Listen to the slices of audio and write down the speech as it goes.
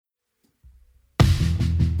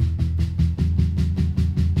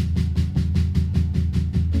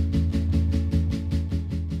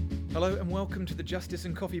Hello and welcome to the Justice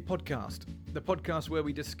and Coffee podcast, the podcast where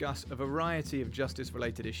we discuss a variety of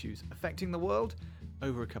justice-related issues affecting the world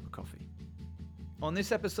over a cup of coffee. On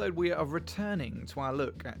this episode, we are returning to our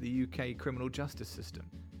look at the UK criminal justice system,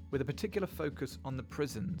 with a particular focus on the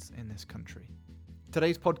prisons in this country.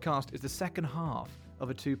 Today's podcast is the second half of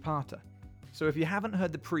a two-parter, so if you haven't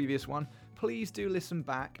heard the previous one, please do listen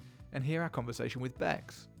back and hear our conversation with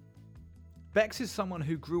Bex. Bex is someone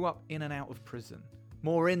who grew up in and out of prison,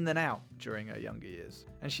 more in than out during her younger years,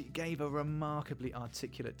 and she gave a remarkably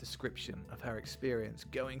articulate description of her experience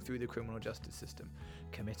going through the criminal justice system,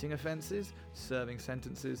 committing offences, serving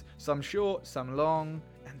sentences, some short, some long,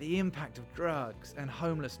 and the impact of drugs and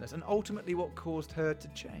homelessness, and ultimately what caused her to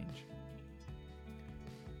change.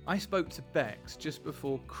 I spoke to Bex just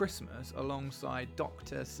before Christmas alongside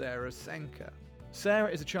Dr. Sarah Senker. Sarah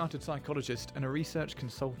is a chartered psychologist and a research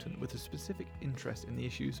consultant with a specific interest in the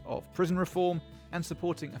issues of prison reform and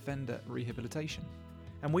supporting offender rehabilitation.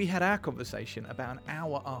 And we had our conversation about an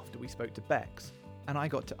hour after we spoke to Bex, and I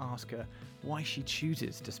got to ask her why she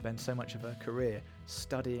chooses to spend so much of her career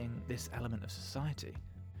studying this element of society,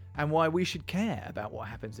 and why we should care about what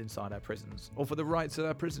happens inside our prisons, or for the rights of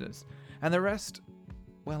our prisoners. And the rest,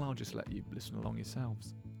 well, I'll just let you listen along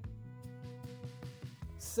yourselves.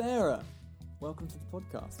 Sarah, welcome to the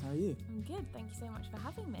podcast. How are you? I'm good, thank you so much for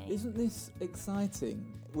having me. Isn't this exciting?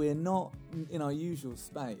 We're not in our usual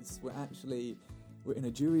space. We're in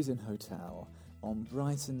a Jury's Inn hotel on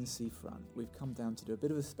Brighton seafront. We've come down to do a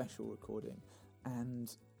bit of a special recording,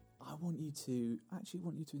 and I want you to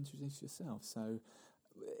introduce yourself. So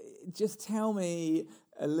just tell me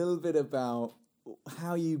a little bit about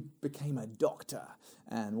how you became a doctor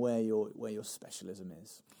and where your specialism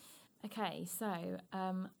is. Okay, so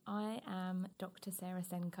I am Dr. Sarah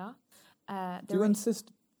Senker. Do you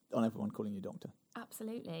insist on everyone calling you doctor?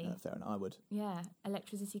 Absolutely. Fair enough, I would. Yeah,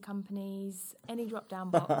 electricity companies, any drop-down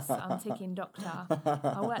box, I'm ticking doctor.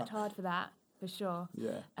 I worked hard for that, for sure.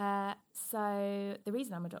 Yeah. So the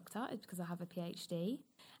reason I'm a doctor is because I have a PhD,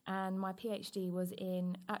 and my PhD was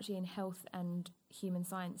in health and human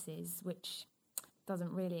sciences, which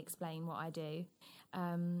doesn't really explain what I do.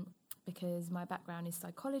 Because my background is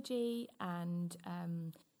psychology and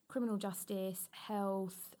criminal justice,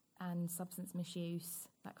 health and substance misuse,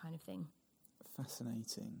 that kind of thing.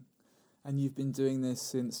 Fascinating. And you've been doing this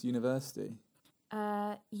since university?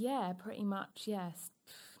 Yeah, pretty much, yes.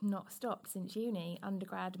 Not stopped since uni.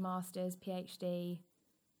 Undergrad, masters, PhD,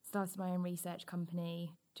 started my own research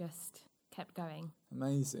company, just kept going.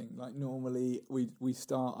 Amazing. Like normally we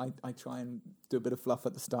start, I try and do a bit of fluff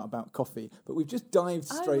at the start about coffee, but we've just dived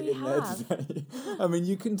straight in there today. I mean,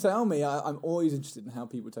 you can tell me, I'm always interested in how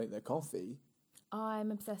people take their coffee. I'm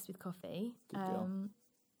obsessed with coffee. Good girl.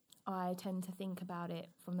 I tend to think about it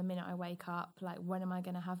from the minute I wake up, like when am I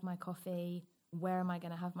going to have my coffee? Where am I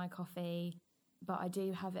going to have my coffee? But I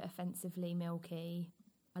do have it offensively milky.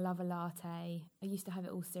 I love a latte. I used to have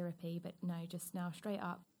it all syrupy, but no, just now straight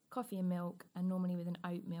up. Coffee and milk, and normally with an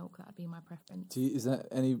oat milk, that would be my preference. Is that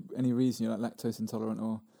any reason you're like lactose intolerant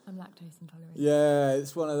or? I'm lactose intolerant. Yeah,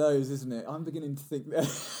 it's one of those, isn't it? I'm beginning to think that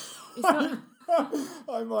It's not.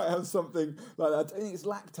 I might have something like that. I don't think it's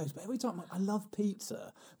lactose, but every time I love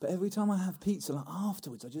pizza, but every time I have pizza, like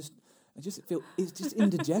afterwards, I just feel it's just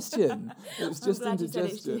indigestion. It's just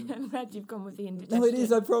indigestion. I'm glad you've gone with the indigestion. No, it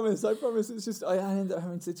is. I promise. It's just I end up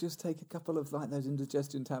having to just take a couple of like those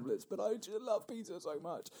indigestion tablets. But I just love pizza so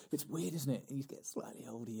much. It's weird, isn't it? You get slightly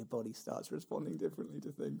older, your body starts responding differently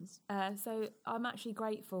to things. So I'm actually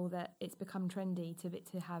grateful that it's become trendy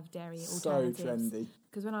to have dairy So alternatives. trendy.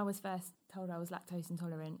 Because when I was first told I was lactose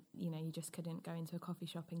intolerant, you just couldn't go into a coffee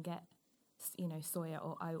shop and get soya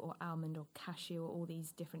or oat or almond or cashew or all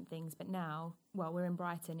these different things. But now, well, we're in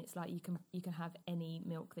Brighton. It's like you can have any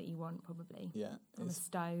milk that you want, probably. Yeah, from a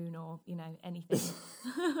stone or anything.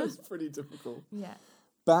 It's pretty difficult. Yeah.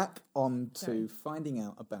 Back on to finding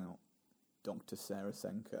out about Dr. Sarah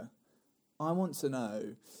Senker. I want to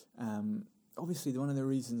know. Obviously, one of the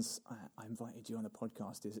reasons I invited you on the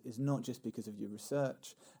podcast is not just because of your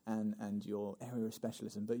research and your area of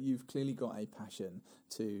specialism, but you've clearly got a passion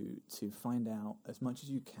to find out as much as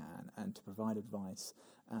you can and to provide advice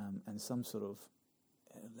and some sort of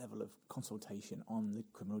level of consultation on the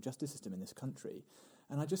criminal justice system in this country.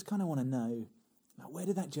 And I just kind of want to know, where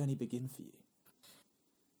did that journey begin for you?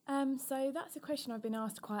 So that's a question I've been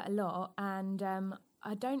asked quite a lot, and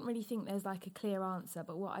I don't really think there's like a clear answer,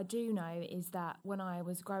 but what I do know is that when I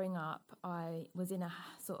was growing up, I was in a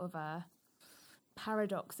sort of a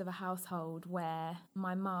paradox of a household where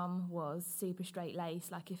my mum was super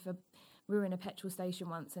straight-laced. Like if a we were in a petrol station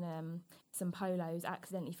once, and some polos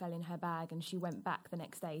accidentally fell in her bag, and she went back the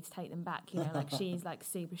next day to take them back. You know, like she's like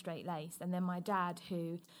super straight laced. And then my dad,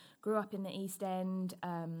 who grew up in the East End,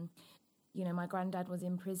 you know, my granddad was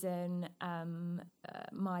in prison.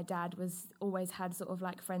 My dad always had sort of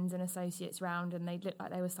like friends and associates round, and they looked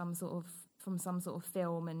like they were from some sort of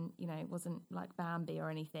film, and you know, it wasn't like Bambi or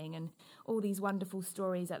anything, and all these wonderful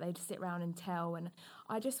stories that they'd sit around and tell. And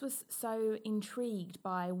I just was so intrigued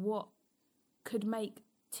by what could make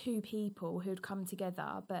two people who'd come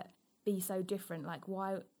together but be so different. Like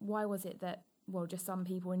why was it that, well, just some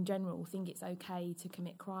people in general think it's okay to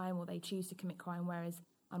commit crime, or they choose to commit crime, whereas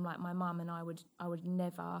I'm like my mum, and I would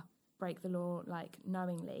never break the law like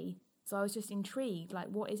knowingly. So I was just intrigued, like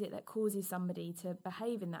what is it that causes somebody to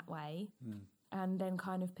behave in that way? And then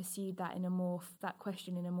kind of pursued that that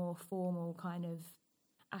question in a more formal kind of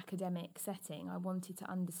academic setting. I wanted to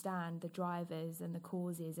understand the drivers and the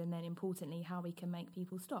causes, and then importantly how we can make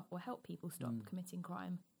people stop or help people stop committing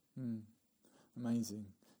crime. Amazing.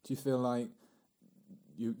 Do you feel like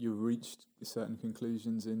you reached certain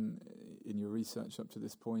conclusions in your research up to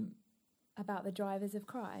this point? About the drivers of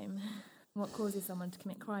crime? What causes someone to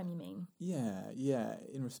commit crime, you mean? Yeah.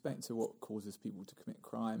 In respect to what causes people to commit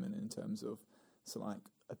crime, and in terms of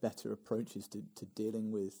a better approaches to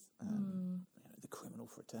dealing with the criminal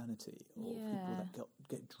fraternity, or people that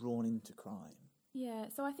get drawn into crime. Yeah,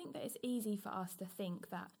 so I think that it's easy for us to think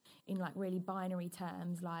that in like really binary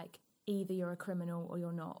terms, like either you're a criminal or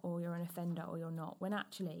you're not, or you're an offender or you're not, when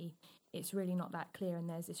actually it's really not that clear, and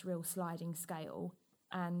there's this real sliding scale.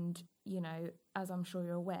 And, you know, as I'm sure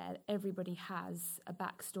you're aware, everybody has a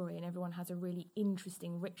backstory, and everyone has a really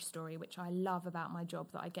interesting, rich story, which I love about my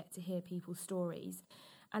job, that I get to hear people's stories.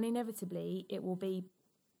 And inevitably it will be,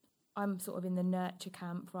 I'm sort of in the nurture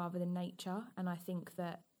camp rather than nature. And I think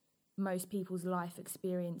that most people's life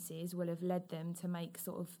experiences will have led them to make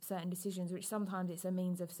sort of certain decisions, which sometimes it's a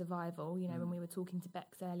means of survival. You know, when we were talking to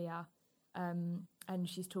Bex earlier, and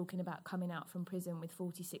she's talking about coming out from prison with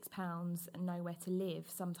 £46 and nowhere to live.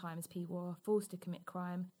 Sometimes people are forced to commit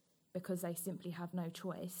crime because they simply have no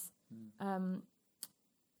choice.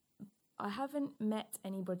 I haven't met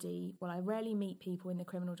anybody, well, I rarely meet people in the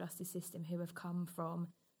criminal justice system who have come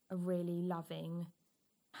from a really loving,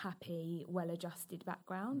 happy, well-adjusted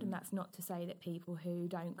background. And that's not to say that people who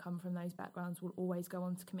don't come from those backgrounds will always go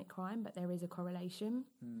on to commit crime, but there is a correlation.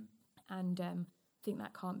 And I think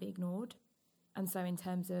that can't be ignored. And so in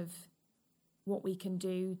terms of what we can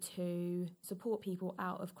do to support people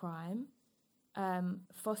out of crime,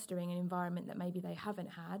 fostering an environment that maybe they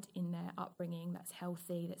haven't had in their upbringing, that's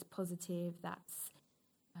healthy, that's positive, that's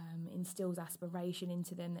instills aspiration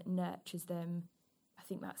into them, that nurtures them, I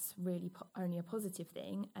think that's really only a positive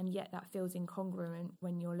thing. And yet that feels incongruent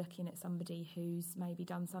when you're looking at somebody who's maybe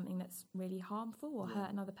done something that's really harmful or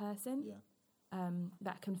hurt another person.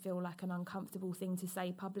 That can feel like an uncomfortable thing to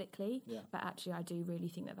say publicly, but actually I do really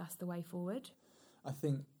think that that's the way forward. I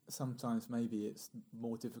think sometimes maybe it's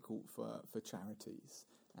more difficult for charities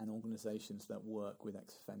and organisations that work with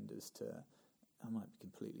ex-offenders to, I might be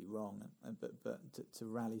completely wrong, but to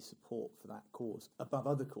rally support for that cause above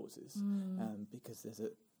other causes, because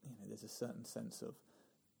there's a certain sense of,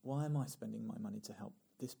 why am I spending my money to help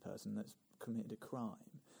this person that's committed a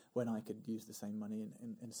crime when I could use the same money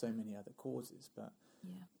in so many other causes? But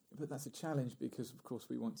that's a challenge, because of course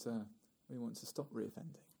we want to stop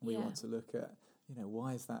reoffending. We want to look at,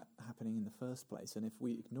 why is that happening in the first place? And if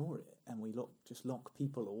we ignore it and we just lock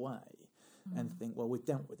people away and think, well, we've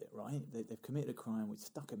dealt with it, right? They've committed a crime, we've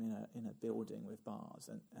stuck them in a building with bars,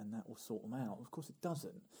 and that will sort them out. Of course it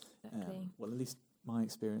doesn't. Exactly. Well, at least my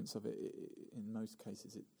experience of it, in most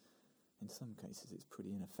cases, in some cases it's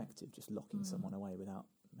pretty ineffective, just locking someone away without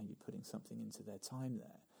maybe putting something into their time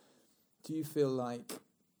there. Do you feel like,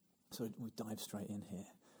 so we dive straight in here,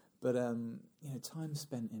 but time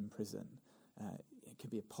spent in prison, it could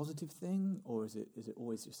be a positive thing, or is it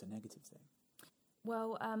always just a negative thing?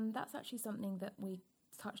 Well, that's actually something that we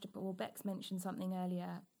touched upon. Well, Bex mentioned something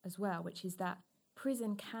earlier as well, which is that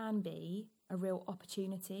prison can be a real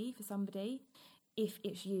opportunity for somebody if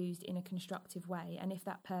it's used in a constructive way, and if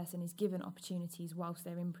that person is given opportunities whilst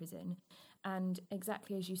they're in prison. And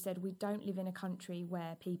exactly as you said, we don't live in a country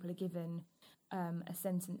where people are given a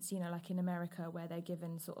sentence, like in America, where they're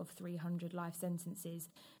given sort of 300 life sentences.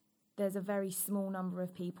 There's a very small number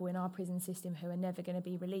of people in our prison system who are never going to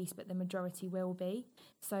be released, but the majority will be.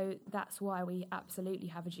 So that's why we absolutely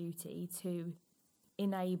have a duty to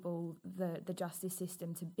enable the justice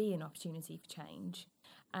system to be an opportunity for change.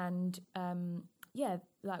 And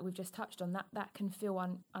like we've just touched on, that can feel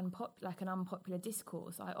like an unpopular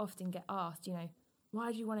discourse. I often get asked,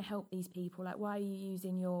 why do you want to help these people? Like, why are you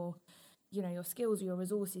using your skills or your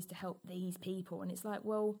resources to help these people? And it's like,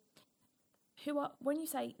 well, when you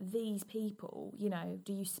say these people,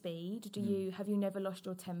 do you speed? Have you never lost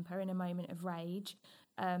your temper in a moment of rage?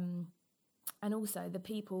 And also the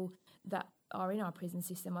people that are in our prison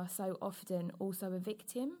system are so often also a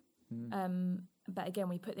victim. But again,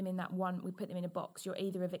 we put them in a box. You're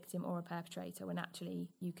either a victim or a perpetrator, when actually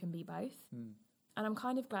you can be both. And I'm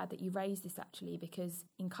kind of glad that you raised this, actually, because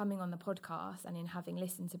in coming on the podcast and in having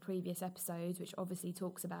listened to previous episodes, which obviously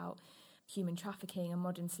talks about human trafficking and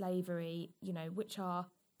modern slavery, which are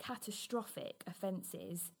catastrophic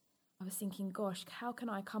offences, I was thinking, gosh, how can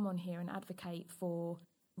I come on here and advocate for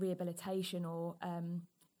rehabilitation or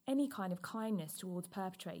any kind of kindness towards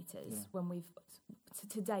perpetrators when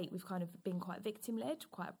to date we've kind of been quite victim-led,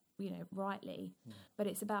 quite rightly, but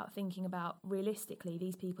it's about thinking about realistically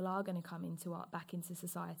these people are going to come back into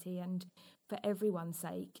society, and for everyone's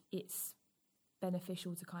sake it's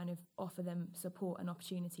beneficial to kind of offer them support and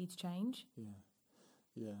opportunity to change.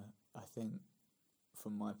 I think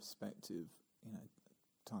from my perspective,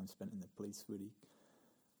 time spent in the police really,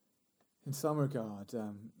 in some regard,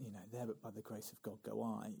 there but by the grace of God go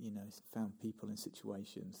I, found people in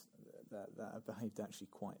situations that have behaved actually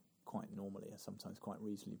quite normally and sometimes quite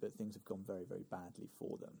reasonably, but things have gone very, very badly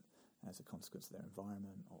for them as a consequence of their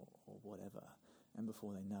environment or whatever. And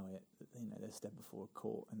before they know it, they're stepped before a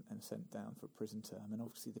court and sent down for a prison term. And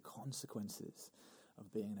obviously the consequences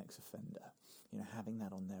of being an ex-offender, having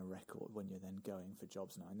that on their record when you're then going for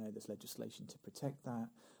jobs. Now, I know there's legislation to protect that,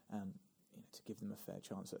 to give them a fair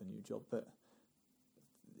chance at a new job. But,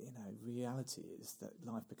 reality is that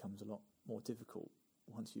life becomes a lot more difficult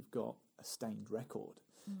once you've got a stained record.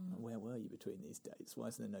 Where were you between these dates? Why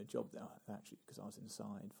is there no job there? Actually, because I was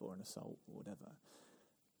inside for an assault or whatever.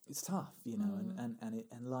 It's tough,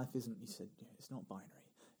 and life isn't. You said it's not binary.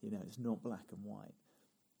 It's not black and white.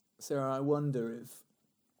 Sarah, I wonder if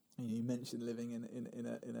you mentioned living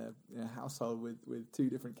in a household with two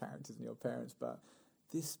different characters in your parents, but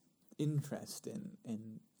this interest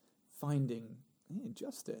in finding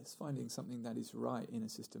justice, finding something that is right in a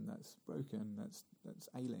system that's broken, that's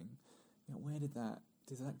ailing. Where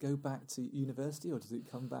does that go back to university, or does it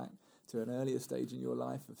come back to an earlier stage in your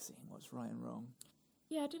life of seeing what's right and wrong?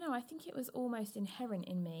 Yeah, I don't know. I think it was almost inherent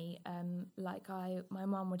in me. My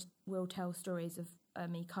mum will tell stories of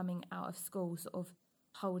me coming out of school, sort of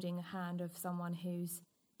holding a hand of someone who's,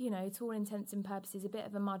 to all intents and purposes, a bit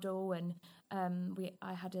of a muddle. And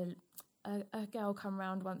I had a girl come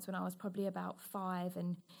round once when I was probably about 5,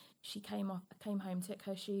 and she came home, took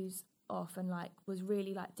her shoes off, and was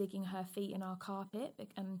really digging her feet in our carpet.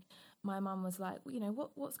 And my mum was like,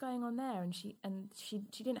 what's going on there? And she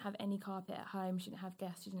didn't have any carpet at home. She didn't have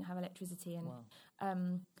gas. She didn't have electricity. And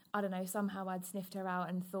wow. I don't know. Somehow I'd sniffed her out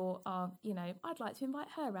and thought, I'd like to invite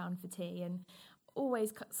her round for tea. And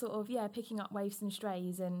always sort of picking up waifs and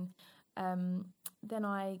strays. And then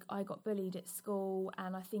I got bullied at school,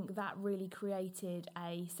 and I think that really created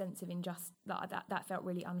a sense of injustice that felt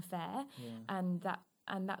really unfair, and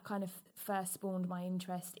that kind of first spawned my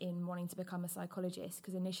interest in wanting to become a psychologist,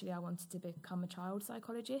 because initially I wanted to become a child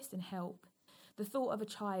psychologist and help. The thought of a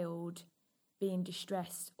child being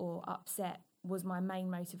distressed or upset was my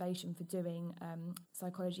main motivation for doing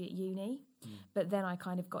psychology at uni. But then I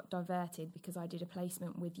kind of got diverted because I did a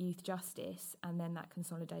placement with Youth Justice, and then that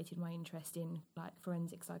consolidated my interest in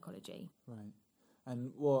forensic psychology. Right.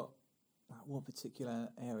 And what particular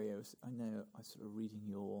areas? I know I was sort of reading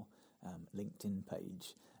your LinkedIn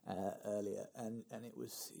page earlier, and it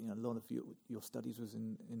was a lot of your studies was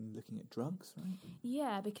in looking at drugs, right?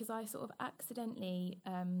 Yeah, because I sort of accidentally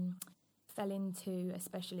fell into a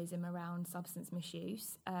specialism around substance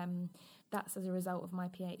misuse. That's as a result of my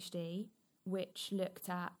PhD, which looked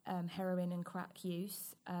at heroin and crack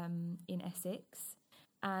use in Essex,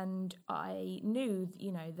 and I knew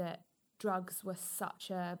that drugs were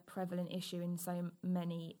such a prevalent issue in so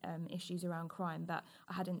many issues around crime, but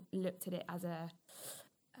I hadn't looked at it as a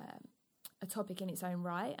topic in its own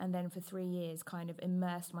right. And then for 3 years kind of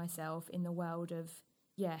immersed myself in the world of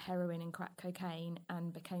heroin and crack cocaine,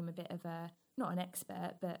 and became a bit of not an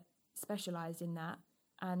expert, but specialised in that.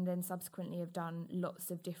 And then subsequently have done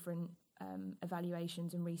lots of different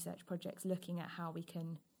evaluations and research projects looking at how we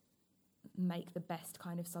can make the best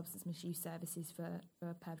kind of substance misuse services for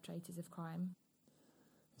perpetrators of crime.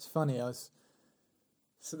 It's funny,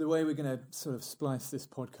 so the way we're going to sort of splice this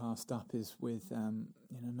podcast up is with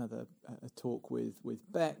another talk with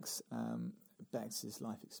Bex. Bex's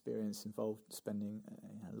life experience involved spending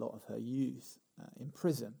a lot of her youth in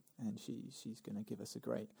prison, and she's going to give us a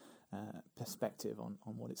great perspective on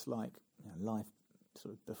what it's like, life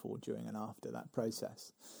sort of before, during, and after that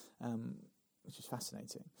process, which is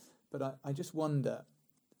fascinating. But I just wonder,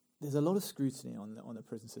 there's a lot of scrutiny on the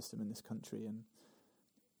prison system in this country, and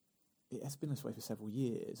it has been this way for several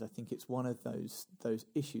years. I think it's one of those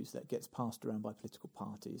issues that gets passed around by political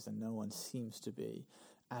parties, and no one seems to be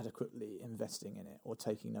adequately investing in it or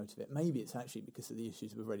taking note of it. Maybe it's actually because of the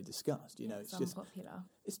issues we've already discussed. It's just unpopular.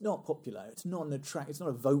 It's not popular. It's not it's not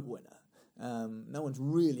a vote winner. No one's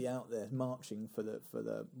really out there marching for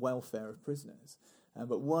the welfare of prisoners.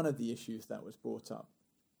 But one of the issues that was brought up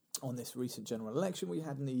on this recent general election we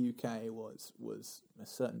had in the UK was a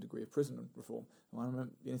certain degree of prison reform. And I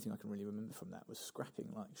remember, the only thing I can really remember from that was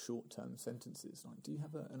scrapping like short-term sentences. Like, do you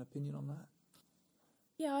have an opinion on that?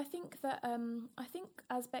 Yeah, I think that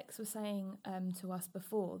as Bex was saying to us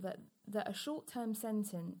before, that a short-term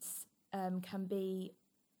sentence can be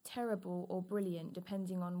terrible or brilliant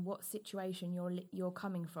depending on what situation you're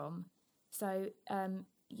coming from. So,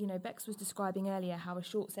 Bex was describing earlier how a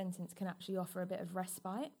short sentence can actually offer a bit of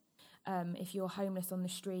respite. If you're homeless on the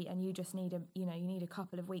street and you just need a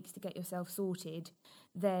couple of weeks to get yourself sorted,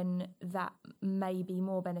 then that may be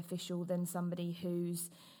more beneficial than somebody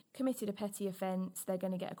who's committed a petty offence. They're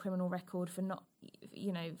going to get a criminal record for not,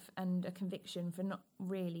 and a conviction for not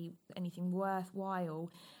really anything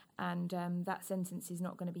worthwhile, and that sentence is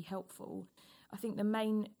not going to be helpful. I think the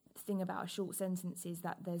main thing about a short sentence is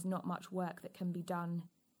that there's not much work that can be done.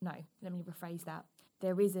 No, let me rephrase that.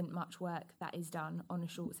 There isn't much work that is done on a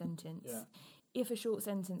short sentence. Yeah. If a short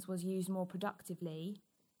sentence was used more productively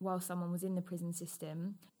while someone was in the prison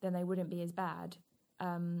system, then they wouldn't be as bad.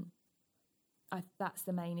 That's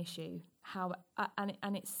the main issue.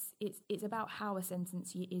 It's about how a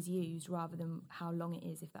sentence is used rather than how long it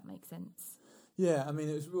is, if that makes sense. Yeah, I mean,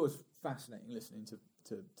 it was fascinating listening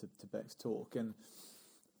to Beck's talk and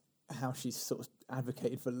how she's sort of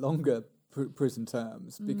advocated for longer prison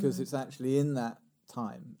terms, because it's actually in that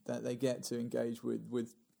time that they get to engage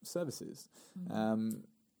with services. Are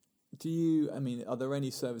there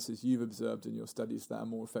any services you've observed in your studies that are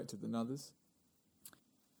more effective than others?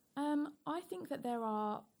 I think that there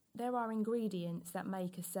are ingredients that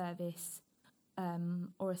make a service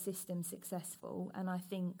or a system successful, and I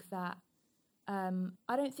think that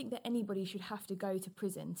I don't think that anybody should have to go to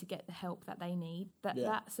prison to get the help that they need.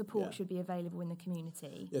 That support should be available in the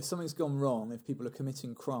community. Yeah, something's gone wrong if people are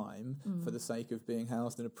committing crime for the sake of being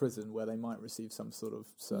housed in a prison where they might receive some sort of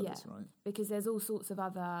service, right? Because there's all sorts of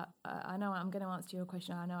other... I know I'm going to answer your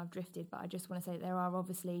question. I know I've drifted, but I just want to say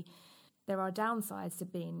there are downsides to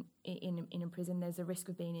being in a prison. There's a risk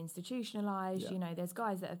of being institutionalised. Yeah. There's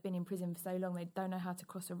guys that have been in prison for so long they don't know how to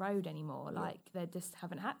cross a road anymore. Yeah. Like, they just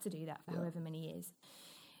haven't had to do that for however many years.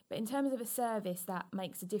 But in terms of a service that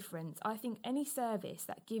makes a difference, I think any service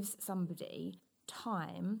that gives somebody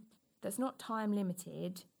time, that's not time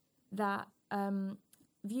limited, that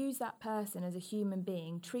views that person as a human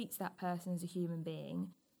being, treats that person as a human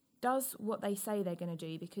being, does what they say they're going to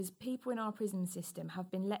do, because people in our prison system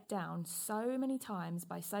have been let down so many times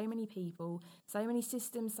by so many people, so many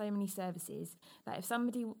systems, so many services, that if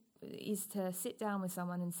somebody is to sit down with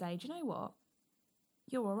someone and say, do you know what,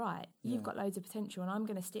 you're all right, you've got loads of potential and I'm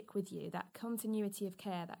going to stick with you, that continuity of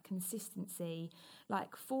care, that consistency,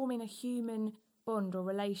 like forming a human bond or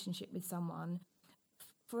relationship with someone,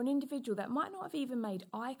 for an individual that might not have even made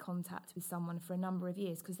eye contact with someone for a number of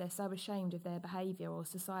years because they're so ashamed of their behaviour or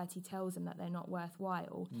society tells them that they're not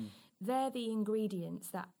worthwhile, they're the ingredients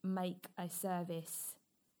that make a service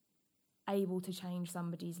able to change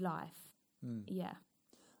somebody's life. Yeah.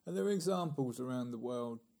 Are there examples around the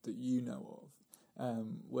world that you know of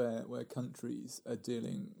where countries are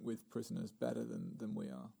dealing with prisoners better than we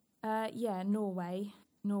are? Yeah, Norway.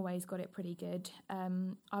 Norway's got it pretty good.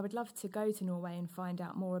 I would love to go to Norway and find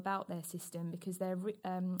out more about their system, because their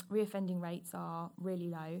reoffending rates are really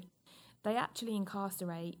low. They actually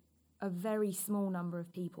incarcerate a very small number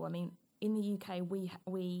of people. I mean, in the UK,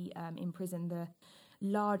 we imprison the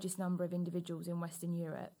largest number of individuals in Western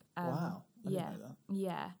Europe. Wow, I didn't know that.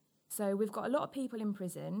 Yeah. So we've got a lot of people in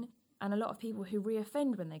prison and a lot of people who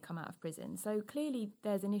reoffend when they come out of prison. So clearly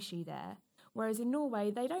there's an issue there. Whereas in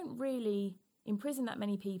Norway, they don't really imprison that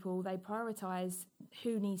many people. They prioritise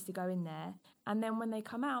who needs to go in there, and then when they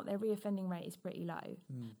come out, their reoffending rate is pretty low.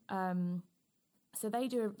 So they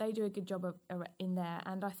do a good job in there,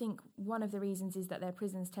 and I think one of the reasons is that their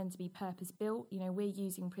prisons tend to be purpose built. We're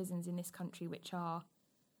using prisons in this country which are,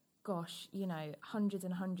 hundreds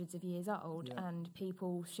and hundreds of years old, and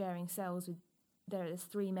people sharing cells with, there's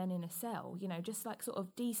 3 men in a cell. Just like sort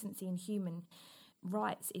of decency and human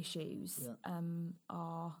rights issues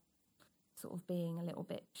are sort of being a little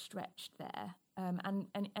bit stretched there.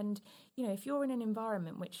 And you know, if you're in an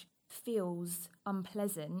environment which feels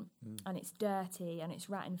unpleasant and it's dirty and it's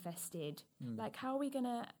rat infested, like how are we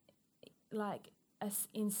gonna like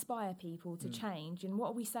inspire people to change? And what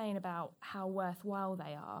are we saying about how worthwhile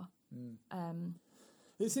they are?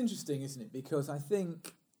 It's interesting, isn't it? Because I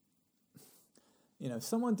think, you know, if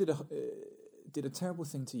someone did a terrible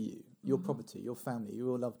thing to you, your property, your family,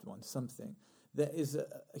 your loved one, something, there is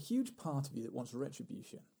a huge part of you that wants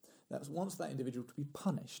retribution. That wants that individual to be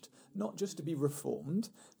punished, not just to be reformed,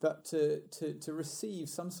 but to receive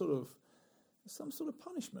some sort of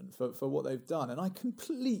punishment for what they've done. And I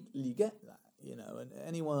completely get that, you know. And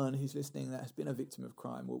anyone who's listening that has been a victim of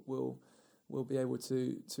crime will be able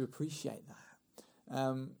to appreciate that.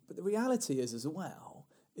 But the reality is, as well,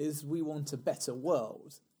 is we want a better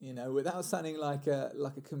world, you know, without sounding like a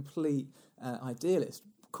complete idealist.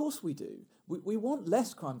 Of course we do. We want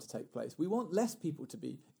less crime to take place. We want less people to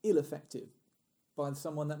be ill-affected by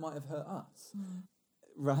someone that might have hurt us,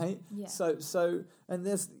 right? Yeah. So, and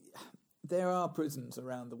there are prisons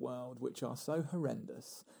around the world which are so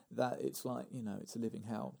horrendous that it's like, you know, it's a living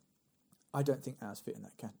hell. I don't think ours fit in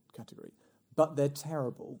that category, but they're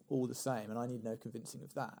terrible all the same, and I need no convincing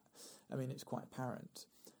of that. I mean, it's quite apparent.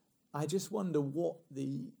 I just wonder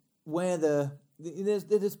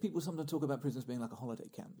there's people sometimes talk about prisons being like a holiday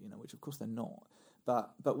camp, you know, which of course they're not.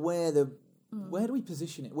 But where do we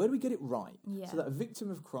position it? Where do we get it right? Yeah. So that a victim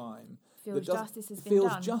of crime feels justice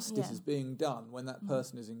is being done when that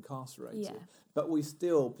person is incarcerated. Yeah. But we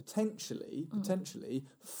still potentially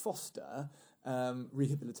foster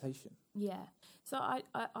rehabilitation. Yeah. So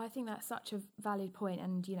I think that's such a valid point.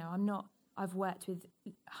 And, you know, I've worked with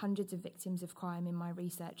hundreds of victims of crime in my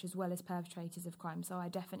research as well as perpetrators of crime. So I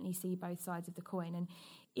definitely see both sides of the coin. And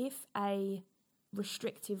if a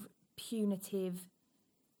restrictive, punitive,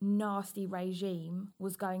 nasty regime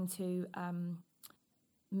was going to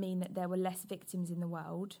mean that there were less victims in the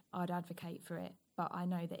world, I'd advocate for it. But I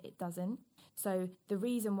know that it doesn't. So the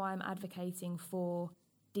reason why I'm advocating for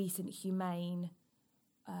decent, humane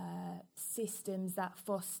systems that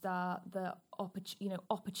foster the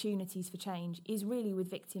opportunities for change is really with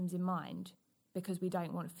victims in mind, because we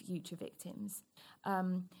don't want future victims.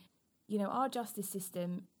 You know, our justice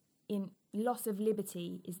system, in loss of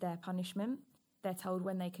liberty is their punishment. They're told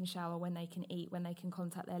when they can shower, when they can eat, when they can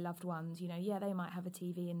contact their loved ones. You know, yeah, they might have a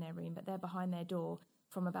TV in their room, but they're behind their door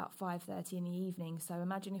from about 5:30 in the evening. So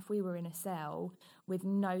imagine if we were in a cell with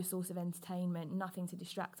no source of entertainment, nothing to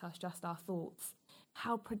distract us, just our thoughts.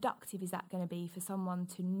 How productive is that going to be for someone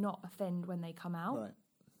to not offend when they come out?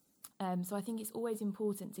 Right. So I think it's always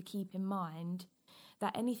important to keep in mind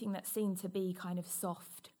that anything that's seen to be kind of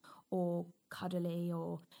soft or cuddly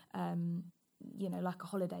or, you know, like a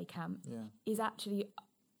holiday camp is actually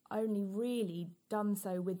only really done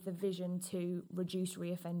so with the vision to reduce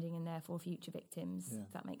reoffending and therefore future victims. Yeah.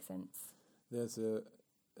 If that makes sense.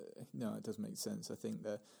 No, it does make sense. I think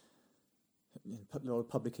that a lot of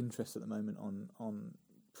public interest at the moment on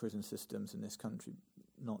prison systems in this country,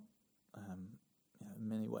 not in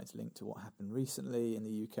many ways linked to what happened recently in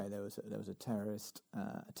the UK. There was a terrorist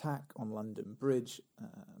attack on London Bridge.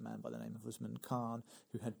 A man by the name of Usman Khan,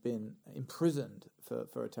 who had been imprisoned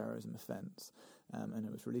for a terrorism offence, and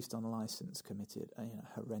it was released on licence, committed a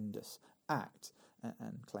horrendous act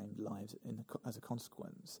and claimed lives as a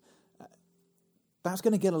consequence. That's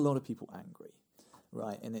going to get a lot of people angry.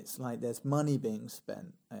 Right, and it's like there's money being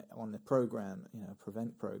spent on the program,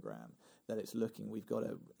 prevent program, that it's looking. We've got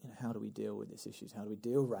to, how do we deal with these issues? How do we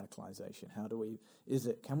deal with radicalisation?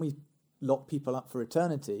 Can we lock people up for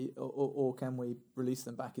eternity, or can we release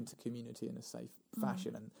them back into community in a safe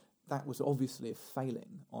fashion? And that was obviously a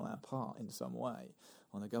failing on our part in some way,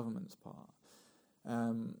 on the government's part.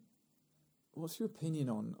 What's your opinion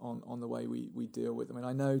on the way we deal with? I mean,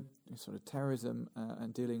 I know sort of terrorism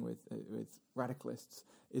and dealing with radicalists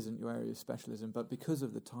isn't your area of specialism, but because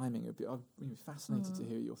of the timing, I'd be fascinated to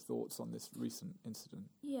hear your thoughts on this recent incident.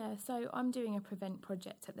 Yeah, so I'm doing a prevent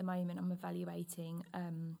project at the moment. I'm evaluating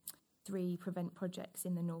 3 prevent projects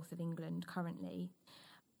in the north of England currently.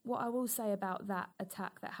 What I will say about that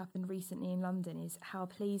attack that happened recently in London is how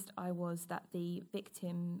pleased I was that the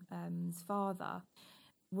victim's father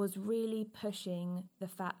was really pushing the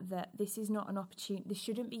fact that this is not an opportunity. This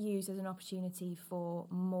shouldn't be used as an opportunity for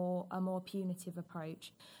a more punitive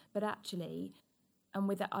approach, but actually, and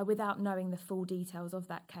without knowing the full details of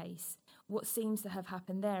that case, what seems to have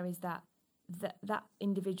happened there is that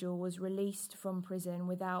individual was released from prison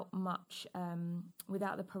without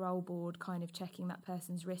the parole board kind of checking that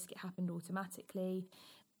person's risk. It happened automatically.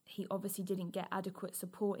 He obviously didn't get adequate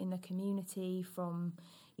support in the community from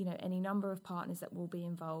any number of partners that will be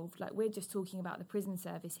involved. Like, we're just talking about the prison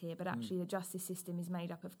service here, but actually the justice system is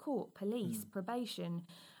made up of court, police, probation,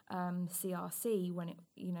 CRC, when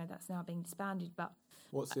that's now being disbanded. But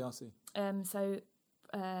what's CRC?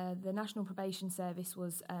 The National Probation Service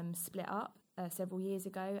was split up several years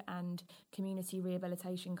ago, and community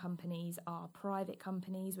rehabilitation companies are private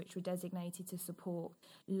companies which were designated to support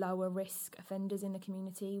lower risk offenders in the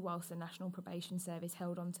community, whilst the National Probation Service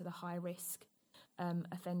held on to the high risk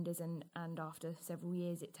offenders, and after several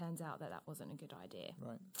years it turns out that wasn't a good idea.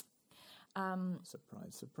 Right.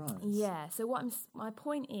 Surprise. Yeah, so my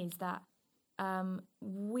point is that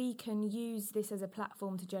we can use this as a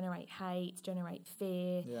platform to generate hate, generate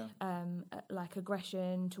fear, like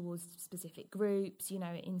aggression towards specific groups,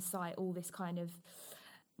 incite all this kind of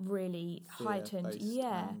really heightened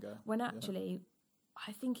anger. When actually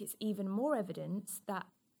I think it's even more evidence that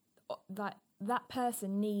that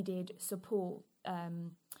person needed support.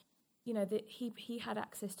 That he had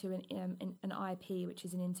access to an IP, which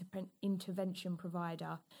is an intervention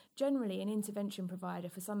provider. Generally, an intervention provider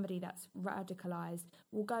for somebody that's radicalised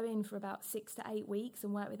will go in for about 6 to 8 weeks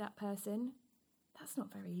and work with that person. That's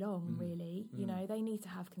not very long, really. They need to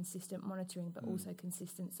have consistent monitoring, but also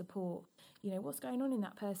consistent support. What's going on in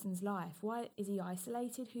that person's life? Why is he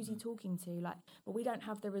isolated? Who's he talking to? But we don't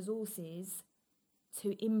have the resources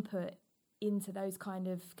to input into those kind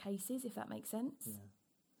of cases, if that makes sense.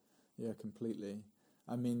 Yeah, completely.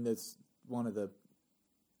 I mean, there's one of the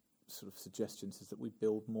sort of suggestions is that we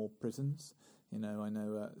build more prisons. I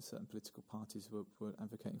know certain political parties were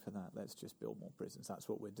advocating for that. Let's just build more prisons. That's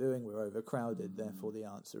what we're doing. We're overcrowded. Therefore, the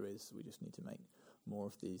answer is we just need to make more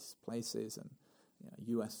of these places. And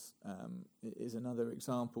US is another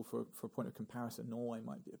example for a point of comparison. Norway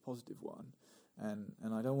might be a positive one.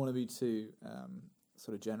 And I don't want to be too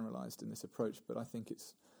sort of generalised in this approach, but I think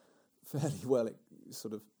it's fairly well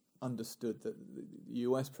sort of understood that the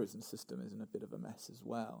US prison system is in a bit of a mess as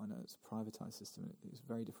well. I know it's a privatised system; it's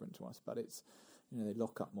very different to us, but it's they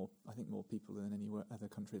lock up more people than any other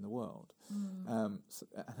country in the world, and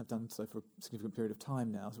have done so for a significant period of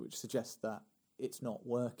time now, which suggests that it's not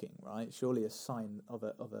working. Right? Surely a sign of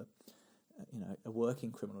a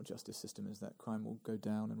working criminal justice system is that crime will go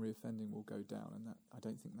down and reoffending will go down, and that I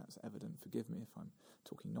don't think that's evident. Forgive me if I'm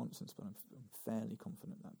talking nonsense, but I'm fairly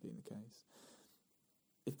confident that being the case.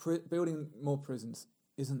 If building more prisons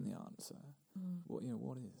isn't the answer, what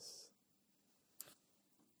is?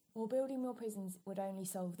 Well, building more prisons would only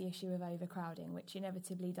solve the issue of overcrowding, which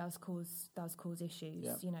inevitably does cause issues.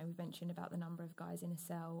 Yeah. We've mentioned about the number of guys in a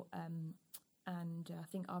cell, and I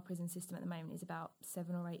think our prison system at the moment is about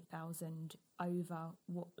 7,000 or 8,000 over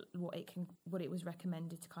what it was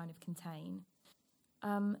recommended to kind of contain.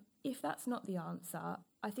 If that's not the answer,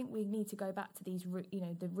 I think we need to go back to these,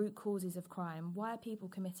 the root causes of crime. Why are people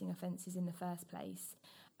committing offences in the first place?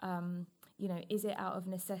 Is it out of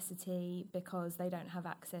necessity because they don't have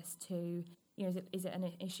access to, is it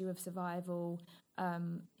an issue of survival?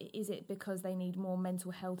 Is it because they need more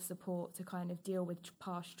mental health support to kind of deal with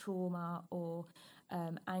past trauma or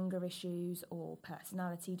anger issues or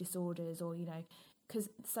personality disorders, or, because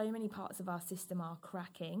so many parts of our system are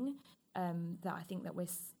cracking that I think that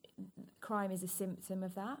crime is a symptom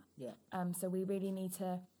of that. Yeah. So we really need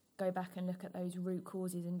to go back and look at those root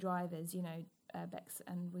causes and drivers. Bex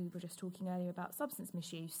and we were just talking earlier about substance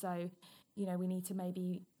misuse. So, we need to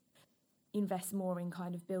maybe invest more in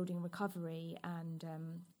kind of building recovery and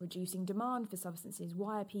reducing demand for substances.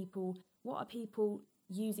 What are people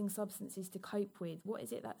using substances to cope with? What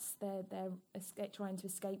is it that's they're trying to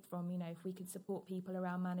escape from? If we could support people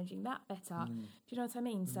around managing that better. Do you know what I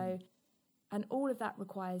mean? So. And all of that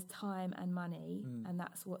requires time and money, and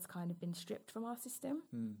that's what's kind of been stripped from our system.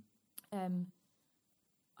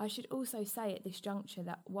 I should also say at this juncture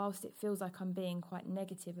that whilst it feels like I'm being quite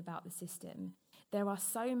negative about the system, there are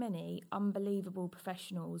so many unbelievable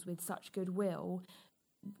professionals with such goodwill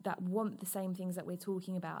that want the same things that we're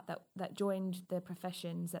talking about, that joined the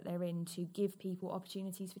professions that they're in to give people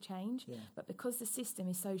opportunities for change. Yeah. But because the system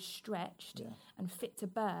is so stretched and fit to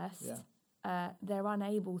burst... Yeah. They're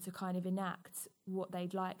unable to kind of enact what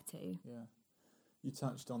they'd like to. Yeah. You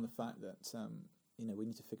touched on the fact that, we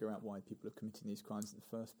need to figure out why people are committing these crimes in the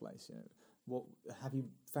first place. What have you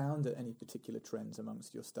found any particular trends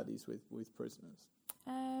amongst your studies with prisoners?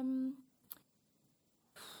 I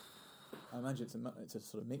imagine it's a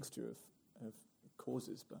sort of mixture of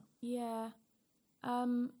causes, but... Yeah.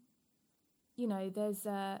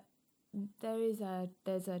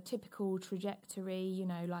 There's a typical trajectory,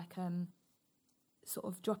 sort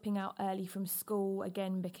of dropping out early from school,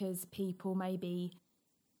 again, because people maybe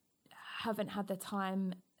haven't had the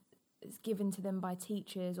time it's given to them by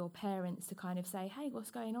teachers or parents to kind of say, hey,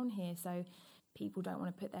 what's going on here? So people don't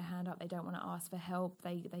want to put their hand up, they don't want to ask for help,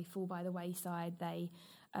 they fall by the wayside,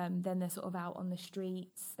 then they're sort of out on the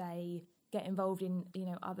streets, they get involved in,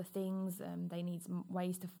 other things, they need some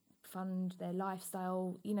ways to fund their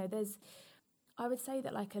lifestyle. I would say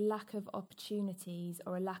that like a lack of opportunities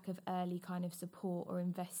or a lack of early kind of support or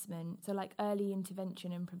investment. So like early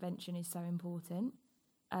intervention and prevention is so important.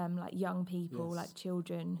 Like young people, Yes. like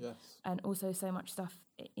children, Yes. and also so much stuff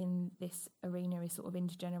in this arena is sort of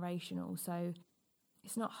intergenerational. So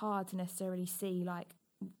it's not hard to necessarily see like,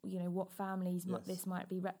 what families Yes. this might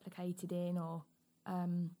be replicated in, or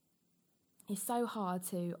it's so hard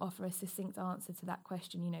to offer a succinct answer to that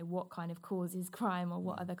question, what kind of causes crime or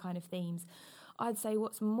what other kind of themes. I'd say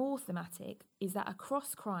what's more thematic is that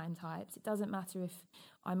across crime types, it doesn't matter if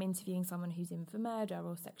I'm interviewing someone who's in for murder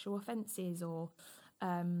or sexual offences or,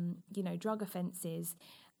 drug offences.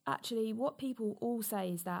 Actually, what people all say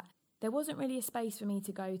is that there wasn't really a space for me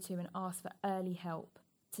to go to and ask for early help,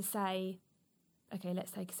 to say, okay,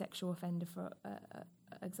 let's take a sexual offender for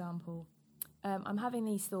example. I'm having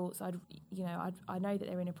these thoughts. I know that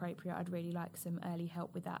they're inappropriate. I'd really like some early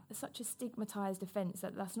help with that. It's such a stigmatised offence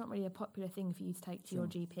that's not really a popular thing for you to take to your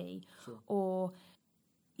GP. Sure. Or,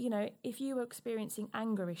 if you were experiencing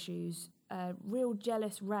anger issues, real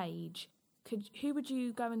jealous rage, who would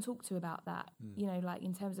you go and talk to about that? Like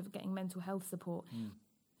in terms of getting mental health support.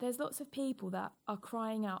 There's lots of people that are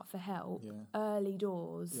crying out for help early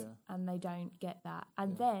doors, and they don't get that.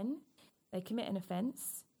 And then they commit an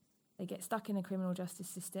offence. They get stuck in the criminal justice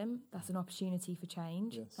system. That's an opportunity for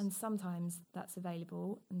change. Yes. And sometimes that's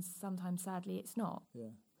available, and sometimes, sadly, it's not. Yeah,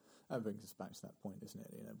 that brings us back to that point, isn't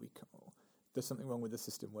it? There's something wrong with the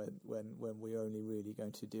system when we're only really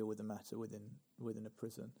going to deal with the matter within a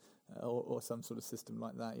prison or some sort of system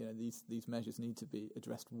like that. These measures need to be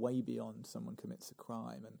addressed way beyond someone commits a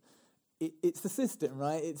crime, and it's the system,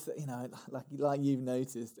 right? It's like you've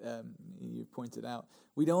noticed, you've pointed out,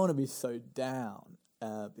 we don't want to be so down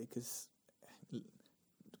because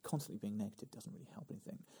constantly being negative doesn't really help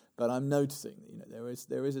anything. But I'm noticing that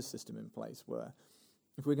there is a system in place where,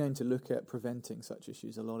 if we're going to look at preventing such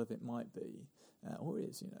issues, a lot of it might be, or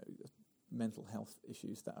is, mental health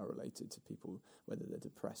issues that are related to people, whether they're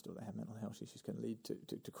depressed or they have mental health issues, can lead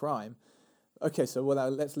to crime. Okay, so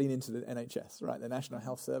let's lean into the NHS, right? The National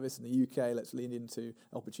Health Service in the UK. Let's lean into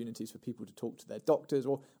opportunities for people to talk to their doctors.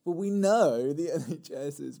 Well, we know the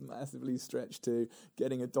NHS is massively stretched to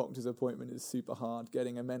getting a doctor's appointment is super hard.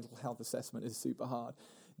 Getting a mental health assessment is super hard.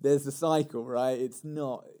 There's the cycle, right? It's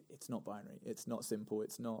not binary. It's not simple.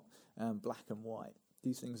 It's not black and white.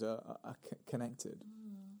 These things are connected.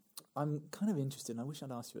 I'm kind of interested, and I wish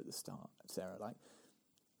I'd asked you at the start, Sarah, like,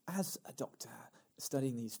 as a doctor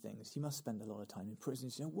studying these things, you must spend a lot of time in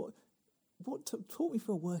prisons. Talk me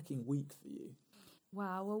through a working week for you.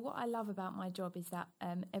 Wow. Well, what I love about my job is that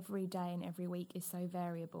every day and every week is so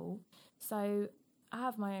variable. So I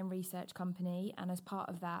have my own research company, and as part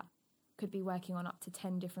of that, could be working on up to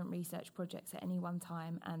 10 different research projects at any one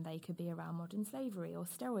time, and they could be around modern slavery or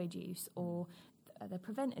steroid use or the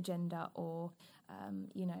prevent agenda or,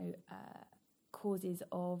 causes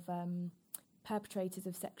of perpetrators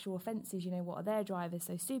of sexual offences, what are their drivers,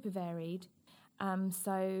 so super varied.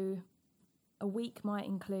 So a week might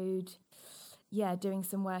include, doing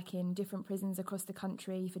some work in different prisons across the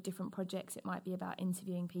country for different projects. It might be about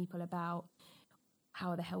interviewing people about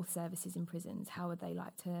how are the health services in prisons, how would they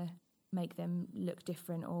like to make them look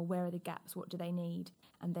different, or where are the gaps, what do they need?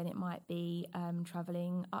 And then it might be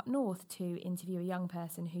travelling up north to interview a young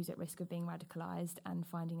person who's at risk of being radicalised and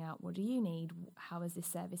finding out, what do you need? How has this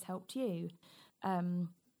service helped you?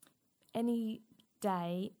 Any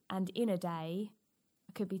day and in a day,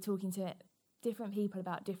 I could be talking to different people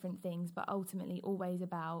about different things, but ultimately always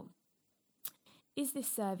about, is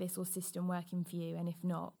this service or system working for you? And if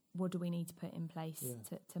not, what do we need to put in place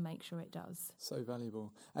to make sure it does? So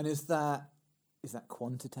valuable. And is that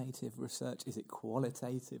quantitative research? Is it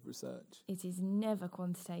qualitative research? It is never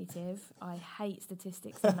quantitative. I hate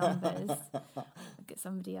statistics and numbers. I'll get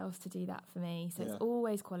somebody else to do that for me. So it's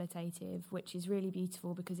always qualitative, which is really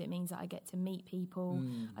beautiful because it means that I get to meet people,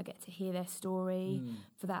 I get to hear their story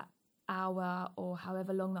for that hour or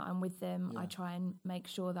however long that I'm with them. I try and make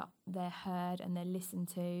sure that they're heard and they're listened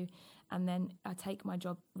to, and then I take my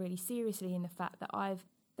job really seriously in the fact that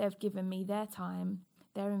they've given me their time,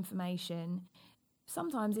 their information,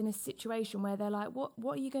 sometimes in a situation where they're like, what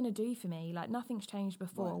are you going to do for me? Like, nothing's changed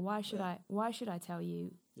before. Right. Why should I tell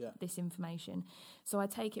you this information? So I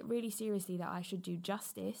take it really seriously that I should do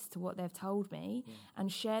justice to what they've told me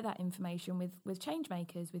and share that information with change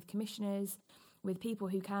makers, with commissioners, with people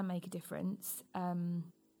who can make a difference.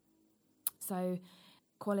 So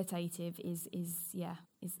qualitative is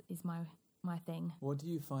my thing. What do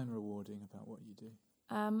you find rewarding about what you do?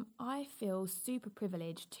 I feel super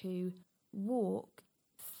privileged to walk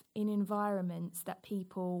in environments that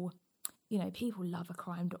people love a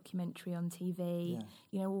crime documentary on TV. Yeah.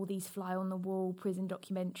 You know, all these fly on the wall prison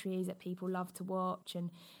documentaries that people love to watch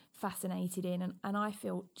and fascinated in. And I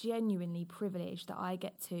feel genuinely privileged that I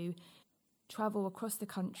get to travel across the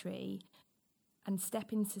country and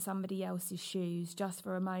step into somebody else's shoes just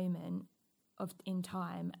for a moment in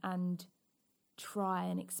time and try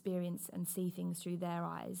and experience and see things through their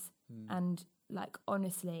eyes. And like,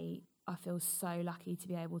 honestly, I feel so lucky to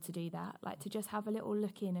be able to do that. Like, to just have a little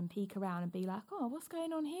look in and peek around and be like, oh, what's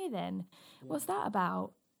going on here then? Yeah. What's that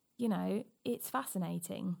about? You know, it's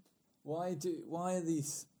fascinating. Why are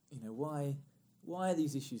these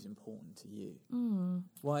issues important to you?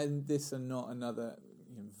 Why this and not another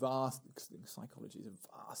vast, psychology is a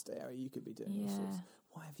vast area you could be doing all sorts.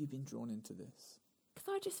 Why have you been drawn into this? Because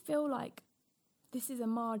I just feel like this is a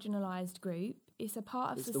marginalised group. It's a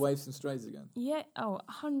part of... It's the waifs and strays again. Yeah,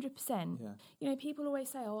 100%. Yeah. You know, people always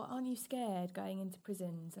say, oh, aren't you scared going into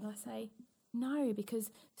prisons? And I say, no,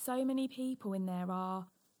 because so many people in there are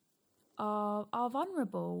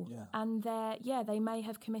vulnerable. Yeah. And they may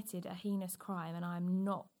have committed a heinous crime, and I'm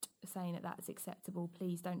not saying that that's acceptable.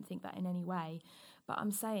 Please don't think that in any way. But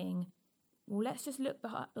I'm saying, well, let's just look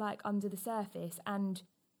under the surface, and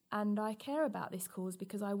I care about this cause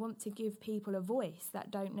because I want to give people a voice that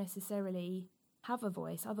don't necessarily have a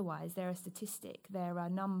voice. Otherwise, they're a statistic, they're a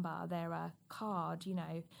number, they're a card, you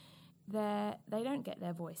know. They don't get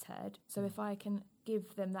their voice heard. So if I can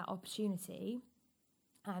give them that opportunity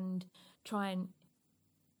and try and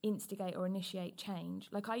instigate or initiate change.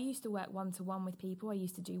 Like, I used to work one-to-one with people. I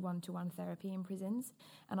used to do one-to-one therapy in prisons,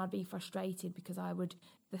 and I'd be frustrated because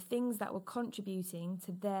the things that were contributing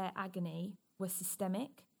to their agony were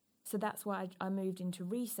systemic. So that's why I moved into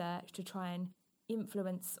research to try and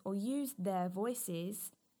influence or use their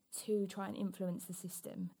voices to try and influence the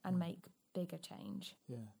system and make bigger change.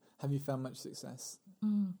 Yeah. Have you found much success?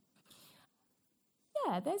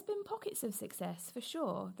 Yeah, there's been pockets of success for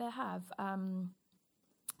sure. There have.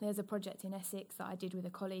 There's a project in Essex that I did with a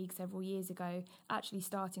colleague several years ago, actually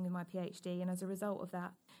starting with my PhD, and as a result of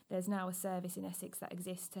that, there's now a service in Essex that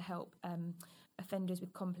exists to help offenders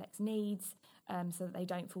with complex needs, so that they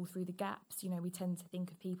don't fall through the gaps. You know, we tend to think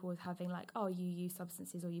of people as having like, oh, you use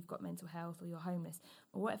substances, or you've got mental health, or you're homeless.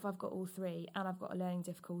 Well, what if I've got all three and I've got a learning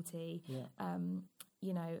difficulty? Yeah.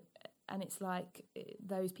 You know, and it's like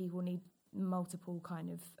those people need multiple kind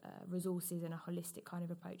of resources and a holistic kind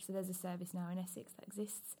of approach. So there's a service now in Essex that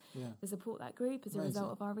exists to support that group as a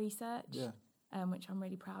result of our research, which I'm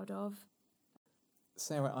really proud of.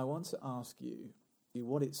 Sarah, I want to ask you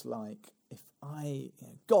what it's like if I,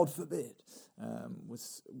 God forbid,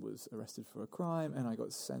 was arrested for a crime and I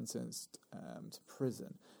got sentenced to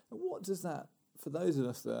prison. What does that, for those of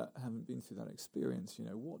us that haven't been through that experience,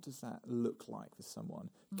 what does that look like for someone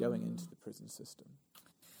going into the prison system?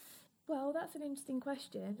 Well, that's an interesting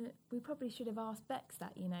question. We probably should have asked Bex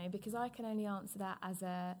that, because I can only answer that as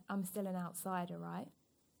I'm still an outsider, right?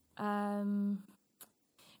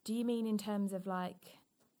 Do you mean in terms of like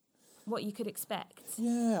what you could expect?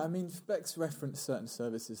 Yeah, I mean, Bex referenced certain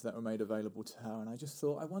services that were made available to her, and I just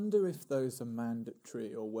thought, I wonder if those are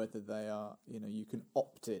mandatory or whether they are, you can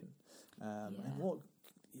opt in. And what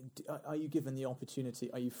are you given the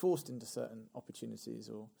opportunity? Are you forced into certain opportunities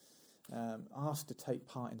or asked to take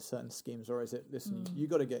part in certain schemes, or is it, listen, you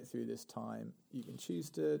got to get through this time, you can choose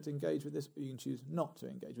to engage with this, or you can choose not to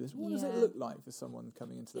engage with this? What does it look like for someone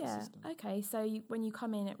coming into that system? Okay, so when you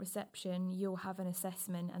come in at reception, you'll have an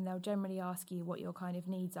assessment, and they'll generally ask you what your kind of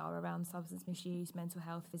needs are around substance misuse, mental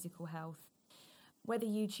health, physical health. Whether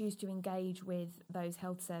you choose to engage with those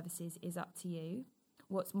health services is up to you.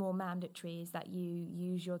 What's more mandatory is that you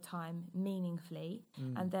use your time meaningfully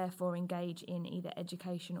and therefore engage in either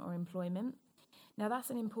education or employment. Now, that's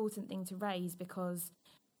an important thing to raise because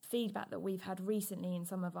feedback that we've had recently in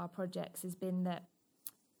some of our projects has been that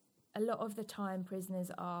a lot of the time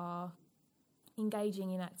prisoners are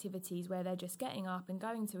engaging in activities where they're just getting up and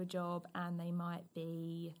going to a job, and they might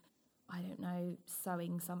be,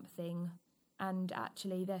 sewing something. And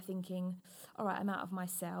actually they're thinking, all right, I'm out of my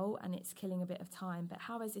cell and it's killing a bit of time, but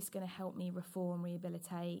how is this going to help me reform,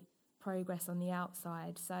 rehabilitate, progress on the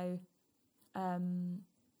outside? So, there's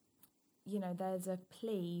a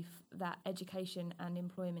plea that education and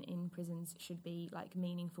employment in prisons should be like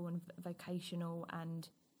meaningful and vocational and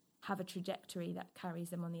have a trajectory that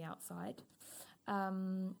carries them on the outside.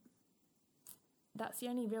 that's the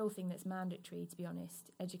only real thing that's mandatory, to be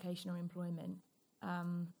honest, education or employment.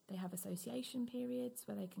 They have association periods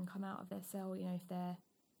where they can come out of their cell, you know, if they're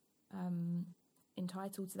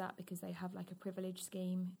entitled to that, because they have like a privilege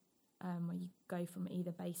scheme where you go from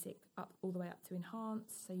either basic up all the way up to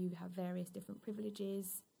enhanced, so you have various different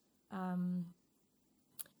privileges.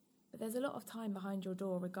 But there's a lot of time behind your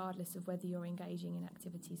door regardless of whether you're engaging in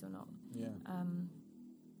activities or not. Yeah.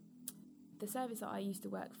 The service that I used to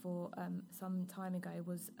work for some time ago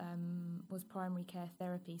was primary care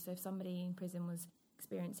therapy. So if somebody in prison was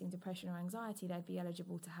experiencing depression or anxiety, they'd be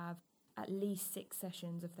eligible to have at least 6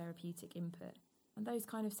 sessions of therapeutic input. And those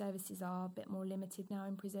kind of services are a bit more limited now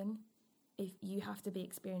in prison. If you have to be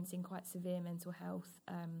experiencing quite severe mental health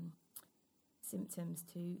symptoms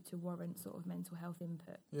to warrant sort of mental health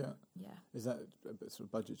input. Yeah. Yeah. Is that a bit sort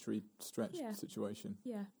of budgetary stretch situation?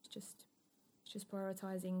 Yeah, it's just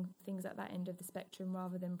prioritising things at that end of the spectrum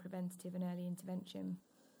rather than preventative and early intervention.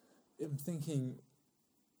 I'm thinking,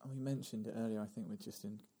 we mentioned it earlier, I think we're just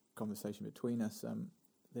in conversation between us.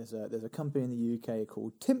 There's a company in the UK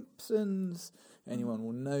called Timpsons. Anyone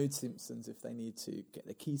will know Timpsons if they need to get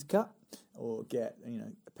their keys cut or get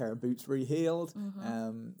a pair of boots rehealed.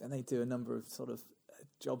 And they do a number of sort of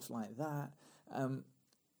jobs like that.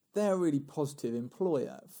 They're a really positive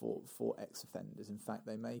employer for ex-offenders. In fact,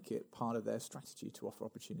 they make it part of their strategy to offer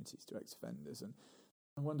opportunities to ex-offenders. And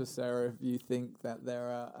I wonder, Sarah, if you think that there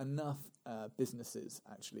are enough businesses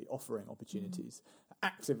actually offering opportunities,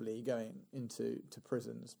 actively going into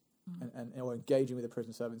prisons and or engaging with the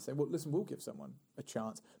prison service and saying, well, listen, we'll give someone a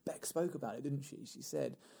chance. Beck spoke about it, didn't she? She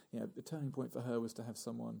said, the turning point for her was to have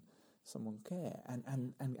someone care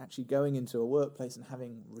and actually going into a workplace and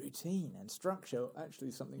having routine and structure,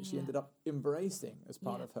 actually something she ended up embracing as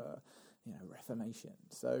part of her, reformation.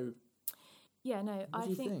 So yeah, no,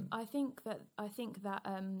 I think that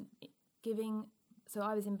giving. So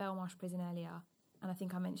I was in Belmarsh prison earlier, and I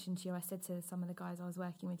think I mentioned to you, I said to some of the guys I was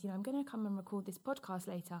working with, I'm going to come and record this podcast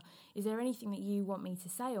later. Is there anything that you want me to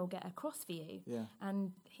say or get across for you? Yeah.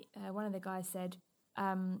 And one of the guys said,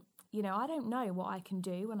 I don't know what I can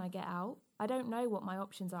do when I get out. I don't know what my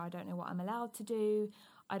options are. I don't know what I'm allowed to do.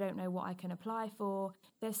 I don't know what I can apply for.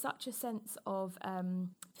 There's such a sense of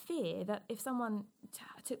fear that if someone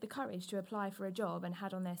took the courage to apply for a job and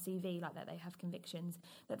had on their CV like that they have convictions,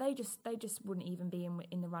 that they just wouldn't even be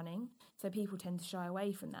in the running. So people tend to shy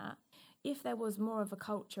away from that. If there was more of a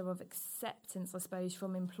culture of acceptance, I suppose,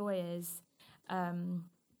 from employers, some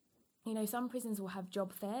prisons will have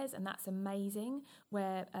job fairs, and that's amazing,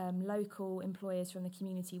 where local employers from the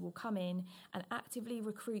community will come in and actively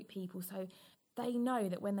recruit people so they know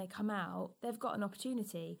that when they come out, they've got an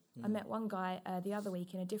opportunity. I met one guy the other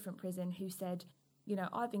week in a different prison who said,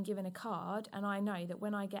 I've been given a card and I know that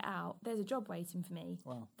when I get out, there's a job waiting for me.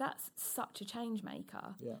 Wow. That's such a change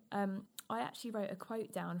maker. Yeah. I actually wrote a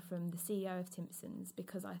quote down from the CEO of Timpsons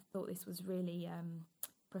because I thought this was really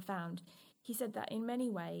profound. He said that in many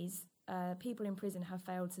ways, people in prison have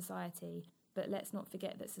failed society, but let's not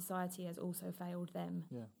forget that society has also failed them.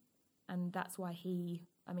 Yeah. And that's why he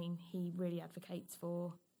really advocates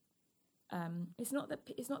for. It's not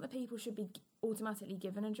that people should be automatically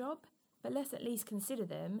given a job, but let's at least consider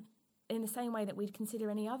them in the same way that we'd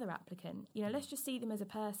consider any other applicant. Let's just see them as a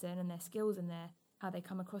person and their skills and how they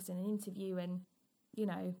come across in an interview, and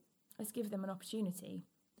let's give them an opportunity.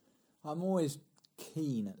 I'm always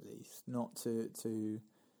keen, at least, not to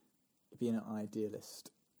be an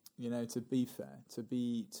idealist. To be fair, to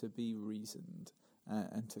be reasoned,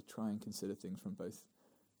 and to try and consider things from both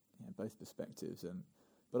perspectives.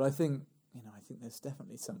 But I think there's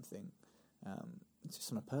definitely something,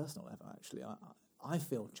 just on a personal level. Actually, I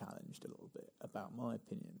feel challenged a little bit about my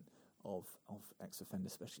opinion of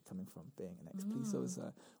ex-offenders, especially coming from being an ex-police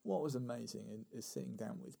officer. What was amazing is sitting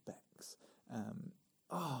down with Bex.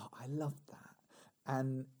 I loved that,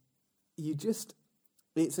 and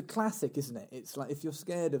it's a classic, isn't it? It's like, if you're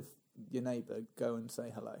scared of your neighbour, go and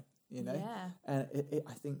say hello. Yeah. And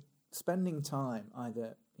I think spending time,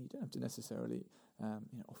 either you don't have to necessarily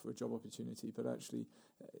offer a job opportunity, but actually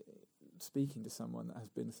speaking to someone that has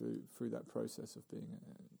been through that process of being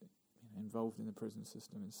involved in the prison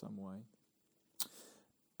system in some way.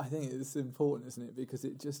 I think it's important, isn't it? Because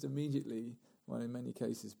it just immediately, in many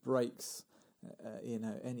cases, breaks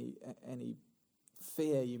any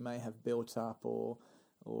fear you may have built up or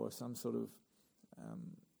some sort of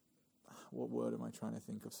what word am I trying to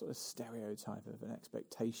think of? Sort of stereotype of an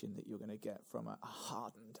expectation that you're going to get from a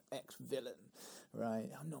hardened ex-villain, right?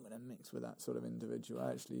 I'm not going to mix with that sort of individual.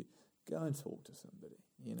 Actually, go and talk to somebody.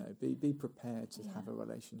 Be prepared to have a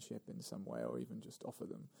relationship in some way, or even just offer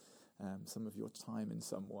them some of your time in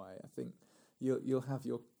some way. I think you'll have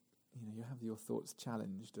your thoughts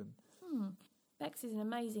challenged. And Bex is an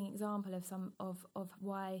amazing example of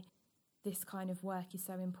why this kind of work is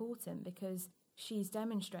so important, because she's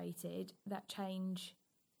demonstrated that change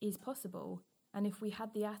is possible. And if we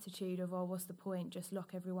had the attitude of, oh, what's the point, just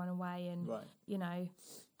lock everyone away and, you know,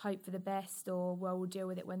 hope for the best, or, well, we'll deal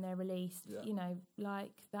with it when they're released, you know,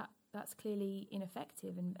 like that's clearly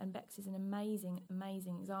ineffective. And Bex is an amazing,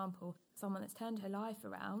 amazing example. Someone that's turned her life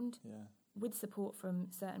around with support from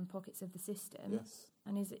certain pockets of the system,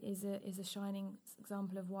 and is a shining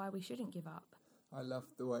example of why we shouldn't give up. I love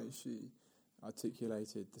the way she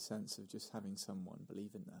articulated the sense of just having someone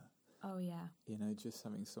believe in her. Oh, yeah. You know, just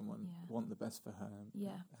having someone want the best for her.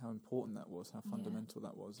 Yeah. How important that was, how fundamental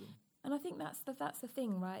that was. And I think that's the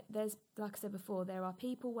thing, right? There's, like I said before, there are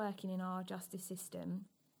people working in our justice system,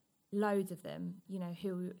 loads of them, you know,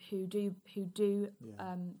 who do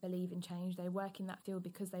believe in change. They work in that field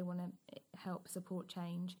because they want to help support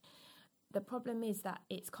change. The problem is that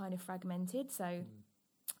it's kind of fragmented. So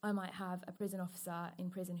I might have a prison officer in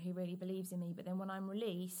prison who really believes in me, but then when I'm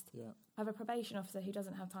released, I have a probation officer who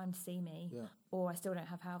doesn't have time to see me, or I still don't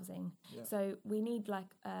have housing. So we need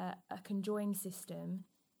like a conjoined system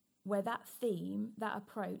where that theme, that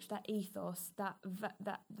approach, that ethos, that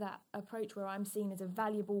approach where I'm seen as a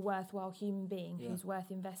valuable, worthwhile human being who's worth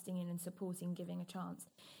investing in and supporting, giving a chance,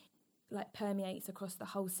 like permeates across the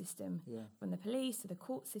whole system, from the police to the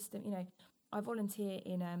court system. You know, I volunteer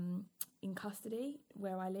in custody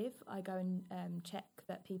where I live. I go and check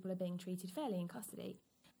that people are being treated fairly in custody.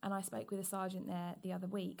 And I spoke with a sergeant there the other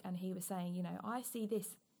week, and he was saying, you know, I see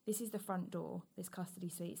this is the front door, this custody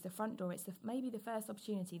suite. It's the front door. It's maybe the first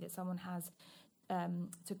opportunity that someone has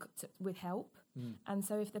with help. And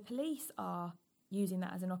so if the police are using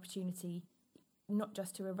that as an opportunity, not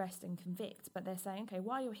just to arrest and convict, but they're saying, okay,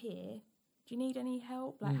 while you're here, do you need any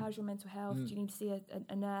help? Like, how's your mental health? Do you need to see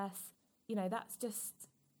a nurse? You know, that's just,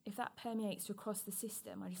 if that permeates across the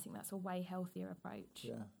system, I just think that's a way healthier approach.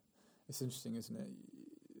 Yeah. It's interesting, isn't it?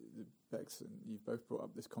 Bex, and you've both brought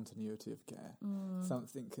up this continuity of care,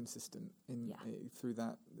 something consistent through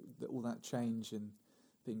that all that change and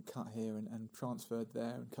being cut here and transferred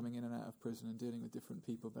there and coming in and out of prison and dealing with different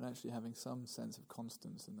people, but actually having some sense of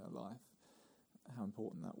constance in their life. How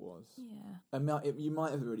important that was. Yeah. You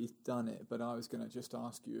might have already done it, but I was going to just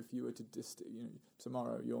ask you, if you were to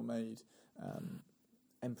tomorrow you're made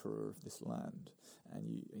emperor of this land, and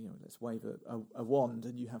you know, let's wave a wand,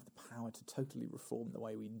 and you have the power to totally reform the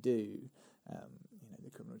way we do, the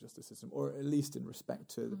criminal justice system, or at least in respect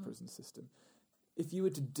to the prison system. If you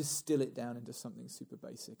were to distill it down into something super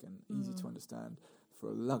basic and easy to understand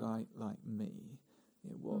for a Luddite like me,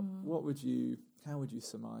 you know, how would you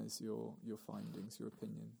surmise your findings, your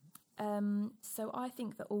opinion? So I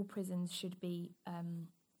think that all prisons should be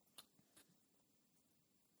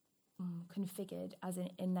configured as an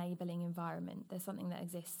enabling environment. There's something that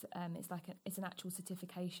exists. It's an actual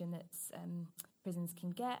certification that prisons can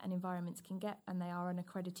get and environments can get, and they are an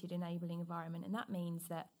accredited enabling environment. And that means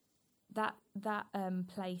that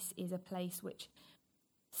place is a place which,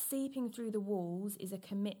 seeping through the walls, is a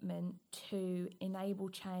commitment to enable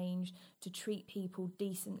change, to treat people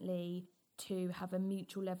decently, to have a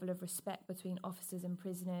mutual level of respect between officers and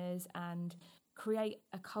prisoners, and create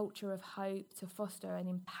a culture of hope, to foster an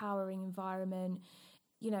empowering environment.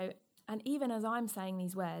 You know, and even as I'm saying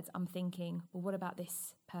these words, I'm thinking, well, what about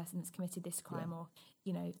this person that's committed this crime? Or,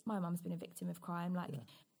 you know, my mum's been a victim of crime. Like,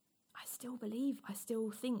 I still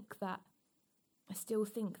think that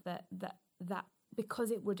because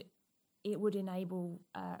it would enable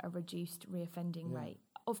a reduced reoffending rate.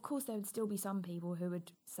 Of course, there would still be some people who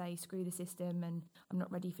would say, screw the system and I'm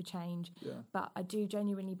not ready for change. But I do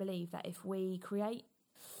genuinely believe that if we create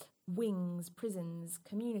wings, prisons,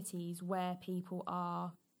 communities where people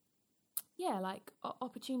are,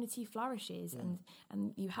 opportunity flourishes,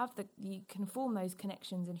 and you can form those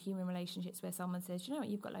connections and human relationships where someone says, you know what,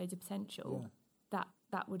 you've got loads of potential.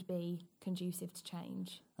 That would be conducive to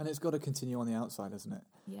change. And it's got to continue on the outside, hasn't it?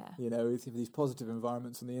 Yeah. You know, if these positive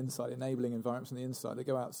environments on the inside, enabling environments on the inside, they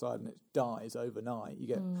go outside and it dies overnight. You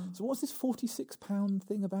get. So what's this £46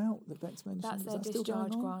 thing about that Bex mentioned? That's their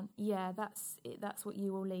discharge grant. Yeah, that's it. That's what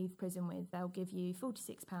you will leave prison with. They'll give you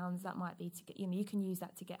 £46. That might be to get, you can use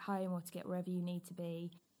that to get home or to get wherever you need to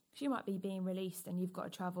be. Because you might be being released and you've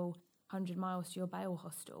got to travel 100 miles to your bail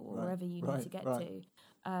hostel or wherever you need to get to.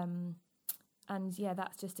 And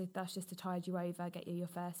that's just to tide you over, get you your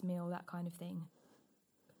first meal, that kind of thing.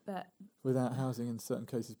 But without housing in certain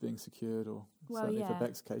cases being secured, or certainly for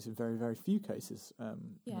Beck's case, in very, very few cases,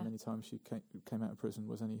 many times she came out of prison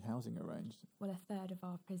was any housing arranged. Well, a third of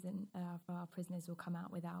our prisoners will come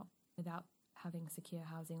out without having secure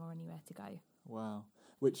housing or anywhere to go. Wow.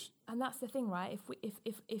 And that's the thing, right?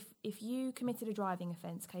 If you committed a driving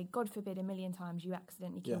offence, okay, God forbid, a million times you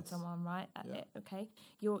accidentally killed someone, right? Yeah. Okay,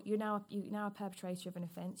 you're now a perpetrator of an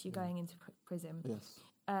offence. You're going into prison. Yes.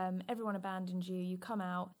 Everyone abandons you. You come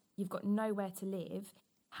out. You've got nowhere to live.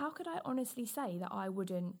 How could I honestly say that I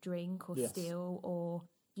wouldn't drink or steal or,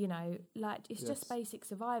 you know, like it's just basic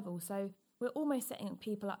survival. So we're almost setting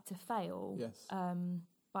people up to fail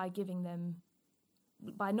by giving them.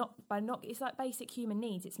 By not, it's like basic human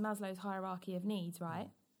needs. It's Maslow's hierarchy of needs, right?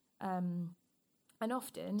 And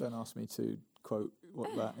often, don't ask me to quote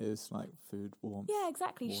what that is, like food, warmth. Yeah,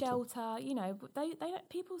 exactly. Water. Shelter. You know, they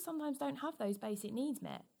people sometimes don't have those basic needs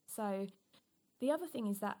met. So the other thing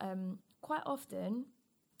is that quite often,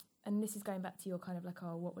 and this is going back to your kind of like,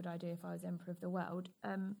 oh, what would I do if I was emperor of the world?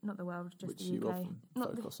 Not the world, just which the you UK. often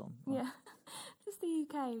focus on. Right? Yeah, just the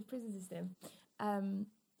UK prison system.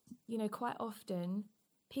 You know, quite often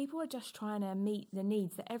people are just trying to meet the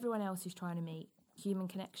needs that everyone else is trying to meet. Human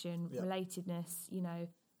connection, relatedness, you know,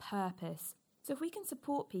 purpose. So if we can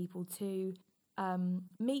support people to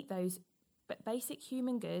meet those basic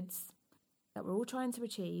human goods that we're all trying to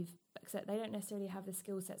achieve, except they don't necessarily have the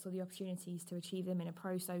skill sets or the opportunities to achieve them in a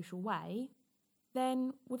pro-social way,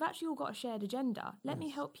 then we've actually all got a shared agenda. Let me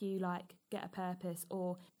help you, like, get a purpose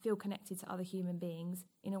or feel connected to other human beings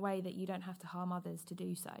in a way that you don't have to harm others to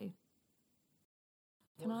do so.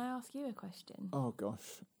 Can I ask you a question? Oh,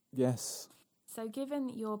 gosh. Yes. So given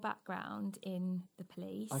your background in the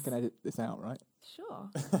police... I can edit this out, right? Sure.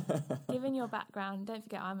 Given your background, don't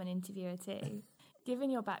forget I'm an interviewer too.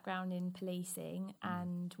 Given your background in policing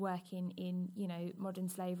and working in, you know, modern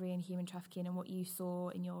slavery and human trafficking and what you saw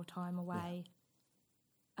in your time away...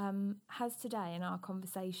 has today in our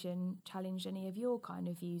conversation challenged any of your kind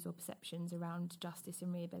of views or perceptions around justice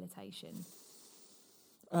and rehabilitation?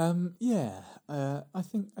 I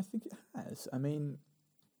think it has. I mean,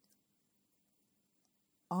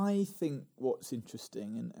 I think what's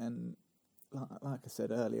interesting, and like I said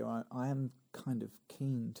earlier, I am kind of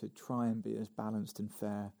keen to try and be as balanced and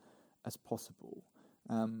fair as possible.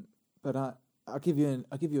 But I'll give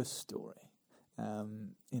you a story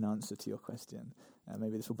in answer to your question.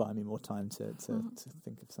 Maybe this will buy me more time to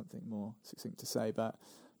think of something more succinct to say. But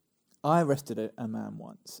I arrested a man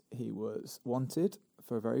once. He was wanted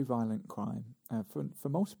for a very violent crime, for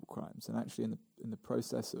multiple crimes, and actually in the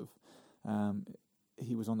process of,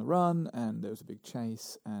 he was on the run, and there was a big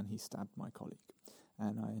chase, and he stabbed my colleague,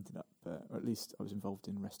 and I ended up, or at least I was involved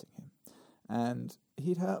in arresting him, and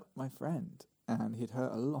he'd hurt my friend, and he'd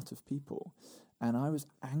hurt a lot of people, and I was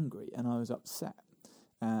angry and I was upset.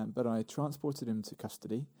 But I transported him to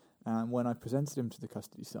custody, and when I presented him to the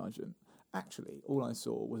custody sergeant, actually all I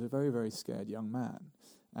saw was a very, very scared young man.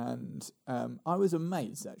 And I was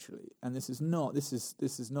amazed, actually. And this is not.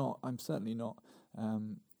 I'm certainly not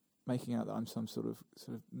making out that I'm some sort of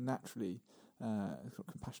naturally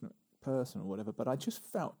compassionate person or whatever. But I just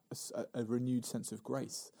felt a renewed sense of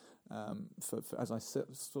grace for as I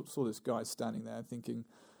saw this guy standing there, thinking,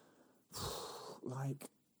 like,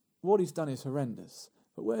 what he's done is horrendous.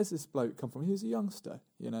 But where's this bloke come from? He was a youngster,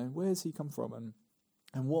 you know. Where's he come from,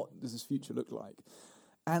 and what does his future look like?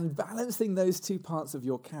 And balancing those two parts of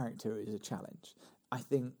your character is a challenge.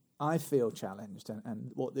 I feel challenged,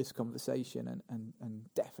 and what this conversation and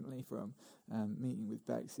definitely from meeting with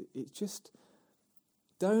Bex, it's just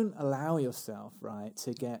don't allow yourself, right,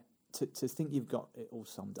 to get to think you've got it all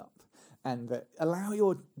summed up, and that allow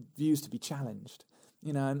your views to be challenged,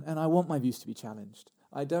 you know. And I want my views to be challenged.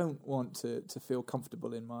 I don't want to feel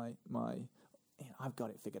comfortable in my you know, I've got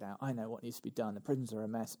it figured out. I know what needs to be done. The prisons are a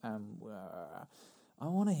mess. I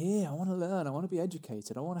want to hear. I want to learn. I want to be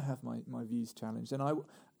educated. I want to have my views challenged. And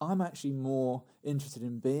I'm actually more interested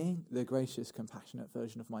in being the gracious, compassionate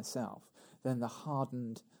version of myself than the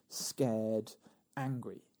hardened, scared,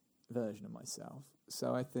 angry version of myself.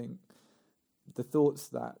 So I think the thoughts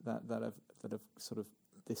that have sort of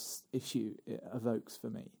this issue evokes for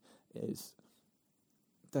me is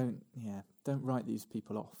don't write these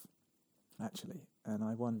people off, actually. And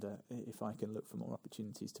I wonder if I can look for more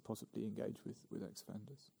opportunities to possibly engage with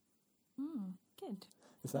ex-offenders. Good.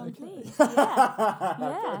 Is that okay?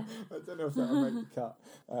 Yeah. I don't know if that'll make the cut,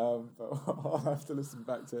 but I'll have to listen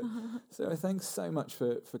back to it. So thanks so much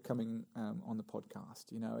for coming on the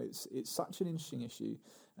podcast. You know, it's such an interesting issue.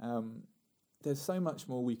 There's so much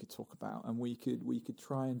more we could talk about, and we could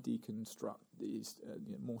try and deconstruct these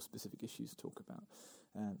more specific issues to talk about.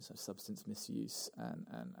 So substance misuse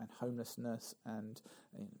and homelessness and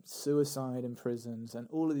suicide in prisons and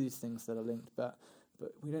all of these things that are linked. But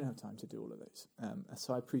but we don't have time to do all of those.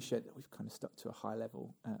 So I appreciate that we've kind of stuck to a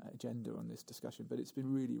high-level agenda on this discussion, but it's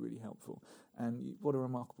been really, really helpful. And what a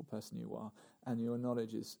remarkable person you are, and your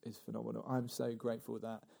knowledge is phenomenal. I'm so grateful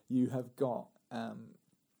that you have got...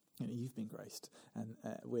 you've been graced and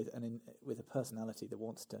with a personality that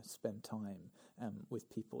wants to spend time with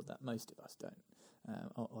people that most of us don't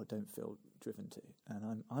or don't feel driven to,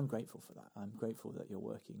 and I'm grateful for that. I'm grateful that you're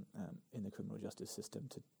working in the criminal justice system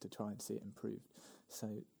to try and see it improved.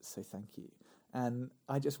 So thank you. And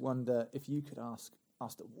I just wonder if you could ask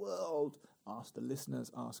the world, ask the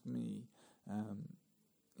listeners, ask me,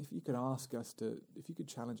 if you could if you could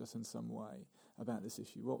challenge us in some way about this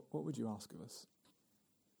issue, what would you ask of us?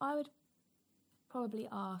 I would probably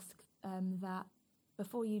ask that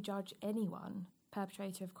before you judge anyone,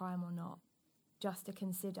 perpetrator of crime or not, just to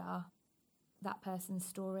consider that person's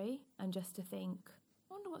story and just to think,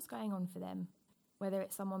 I wonder what's going on for them. Whether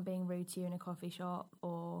it's someone being rude to you in a coffee shop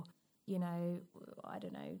or, I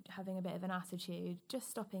don't know, having a bit of an attitude, just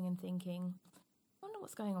stopping and thinking, I wonder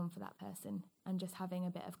what's going on for that person, and just having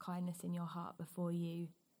a bit of kindness in your heart before you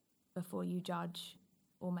judge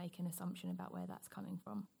or make an assumption about where that's coming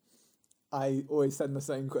from. I always send the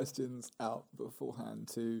same questions out beforehand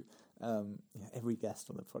to every guest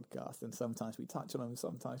on the podcast, and sometimes we touch on them,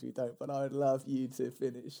 sometimes we don't. But I would love you to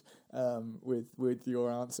finish with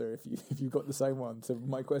your answer if you've got the same one. So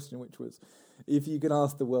my question, which was, if you could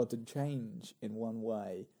ask the world to change in one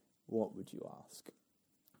way, what would you ask?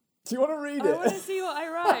 Do you want to read it? I want to see what I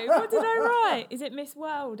wrote. What did I write? Is it Miss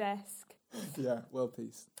World-esque? Yeah, world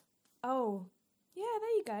peace. Oh, yeah,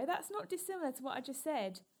 there you go. That's not dissimilar to what I just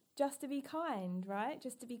said. Just to be kind, right?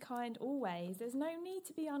 Just to be kind always. There's no need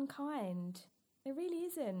to be unkind. There really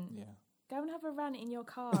isn't. Yeah. Go and have a rant in your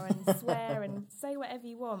car and swear and say whatever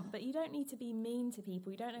you want, but you don't need to be mean to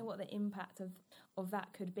people. You don't know what the impact of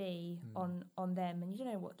that could be on them, and you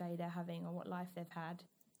don't know what day they're having or what life they've had.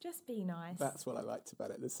 Just be nice. That's what I liked about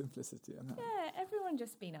it, the simplicity. Yeah, everyone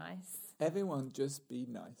just be nice. Everyone just be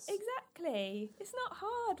nice. Exactly. It's not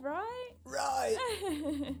hard, right? Right.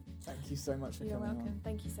 Thank you so much for You're coming welcome. on.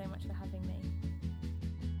 Thank you so much for having me.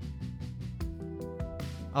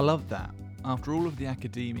 I love that. After all of the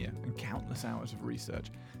academia and countless hours of research,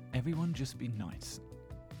 everyone just be nice.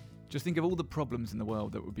 Just think of all the problems in the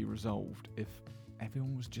world that would be resolved if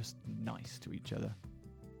everyone was just nice to each other.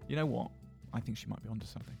 You know what? I think she might be onto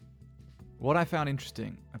something. What I found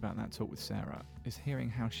interesting about that talk with Sarah is hearing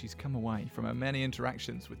how she's come away from her many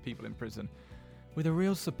interactions with people in prison with a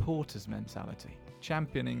real supporter's mentality,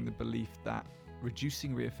 championing the belief that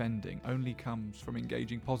reducing reoffending only comes from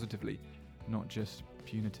engaging positively, not just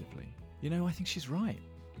punitively. I think she's right.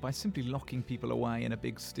 By simply locking people away in a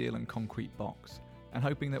big steel and concrete box and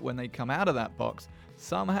hoping that when they come out of that box,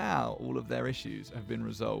 somehow all of their issues have been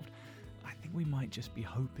resolved, I think we might just be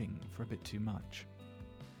hoping for a bit too much.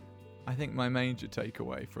 I think my major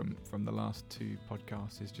takeaway from the last two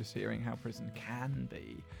podcasts is just hearing how prison can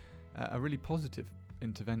be a really positive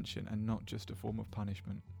intervention and not just a form of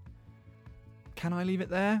punishment. Can I leave it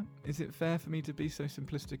there? Is it fair for me to be so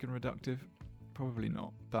simplistic and reductive? Probably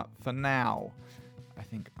not. But for now, I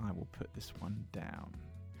think I will put this one down.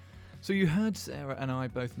 So you heard Sarah and I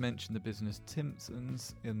both mention the business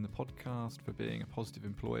Timpsons in the podcast for being a positive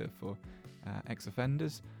employer for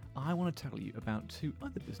ex-offenders. I want to tell you about two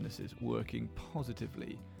other businesses working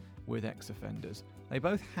positively with ex-offenders. They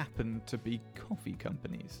both happen to be coffee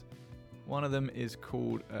companies. One of them is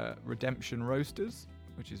called Redemption Roasters,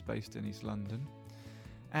 which is based in East London.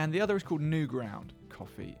 And the other is called New Ground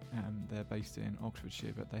Coffee. They're based in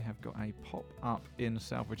Oxfordshire, but they have got a pop-up in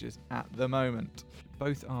Selfridges at the moment.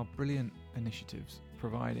 Both are brilliant initiatives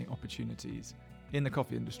providing opportunities in the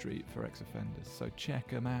coffee industry for ex-offenders, so check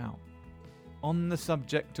them out. On the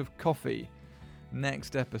subject of coffee,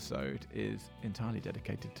 next episode is entirely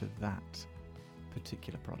dedicated to that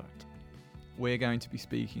particular product. We're going to be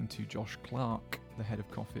speaking to Josh Clark, the head of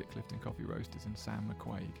coffee at Clifton Coffee Roasters, and Sam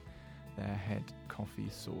McQuaig, their head coffee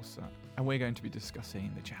sourcer. And we're going to be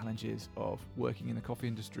discussing the challenges of working in the coffee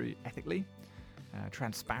industry ethically,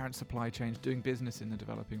 transparent supply chains, doing business in the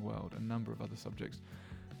developing world, a number of other subjects,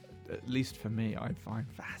 at least for me, I find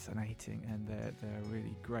fascinating, and they're a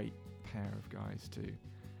really great pair of guys to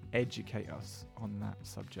educate us on that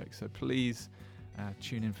subject. So please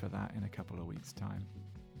tune in for that in a couple of weeks' time.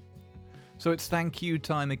 So it's thank you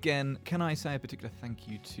time again. Can I say a particular thank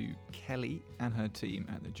you to Kelly and her team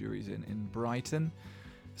at the Jury's Inn in Brighton.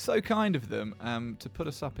 So kind of them to put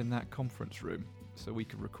us up in that conference room so we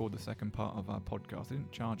could record the second part of our podcast. They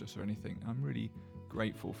didn't charge us or anything. I'm really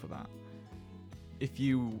grateful for that. If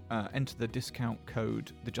you enter the discount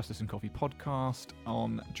code, the Justice and Coffee podcast,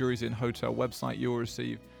 on Juries in Hotel website, you'll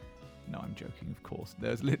receive... No, I'm joking, of course.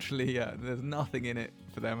 There's literally there's nothing in it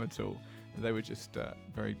for them at all. They were just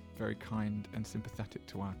very, very kind and sympathetic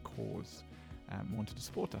to our cause, wanted to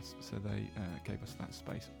support us, so they gave us that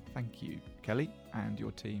space. Thank you, Kelly, and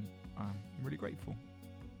your team. I'm really grateful.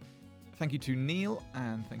 Thank you to Neil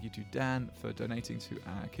and thank you to Dan for donating to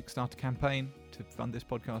our Kickstarter campaign to fund this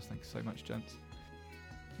podcast. Thanks so much, gents.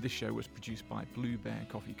 This show was produced by Blue Bear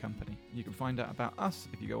Coffee Company. You can find out about us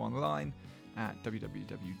if you go online at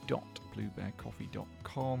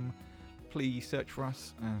www.bluebearcoffee.com. Please search for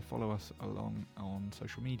us and follow us along on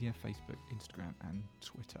social media, Facebook, Instagram and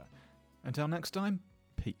Twitter. Until next time,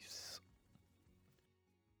 peace.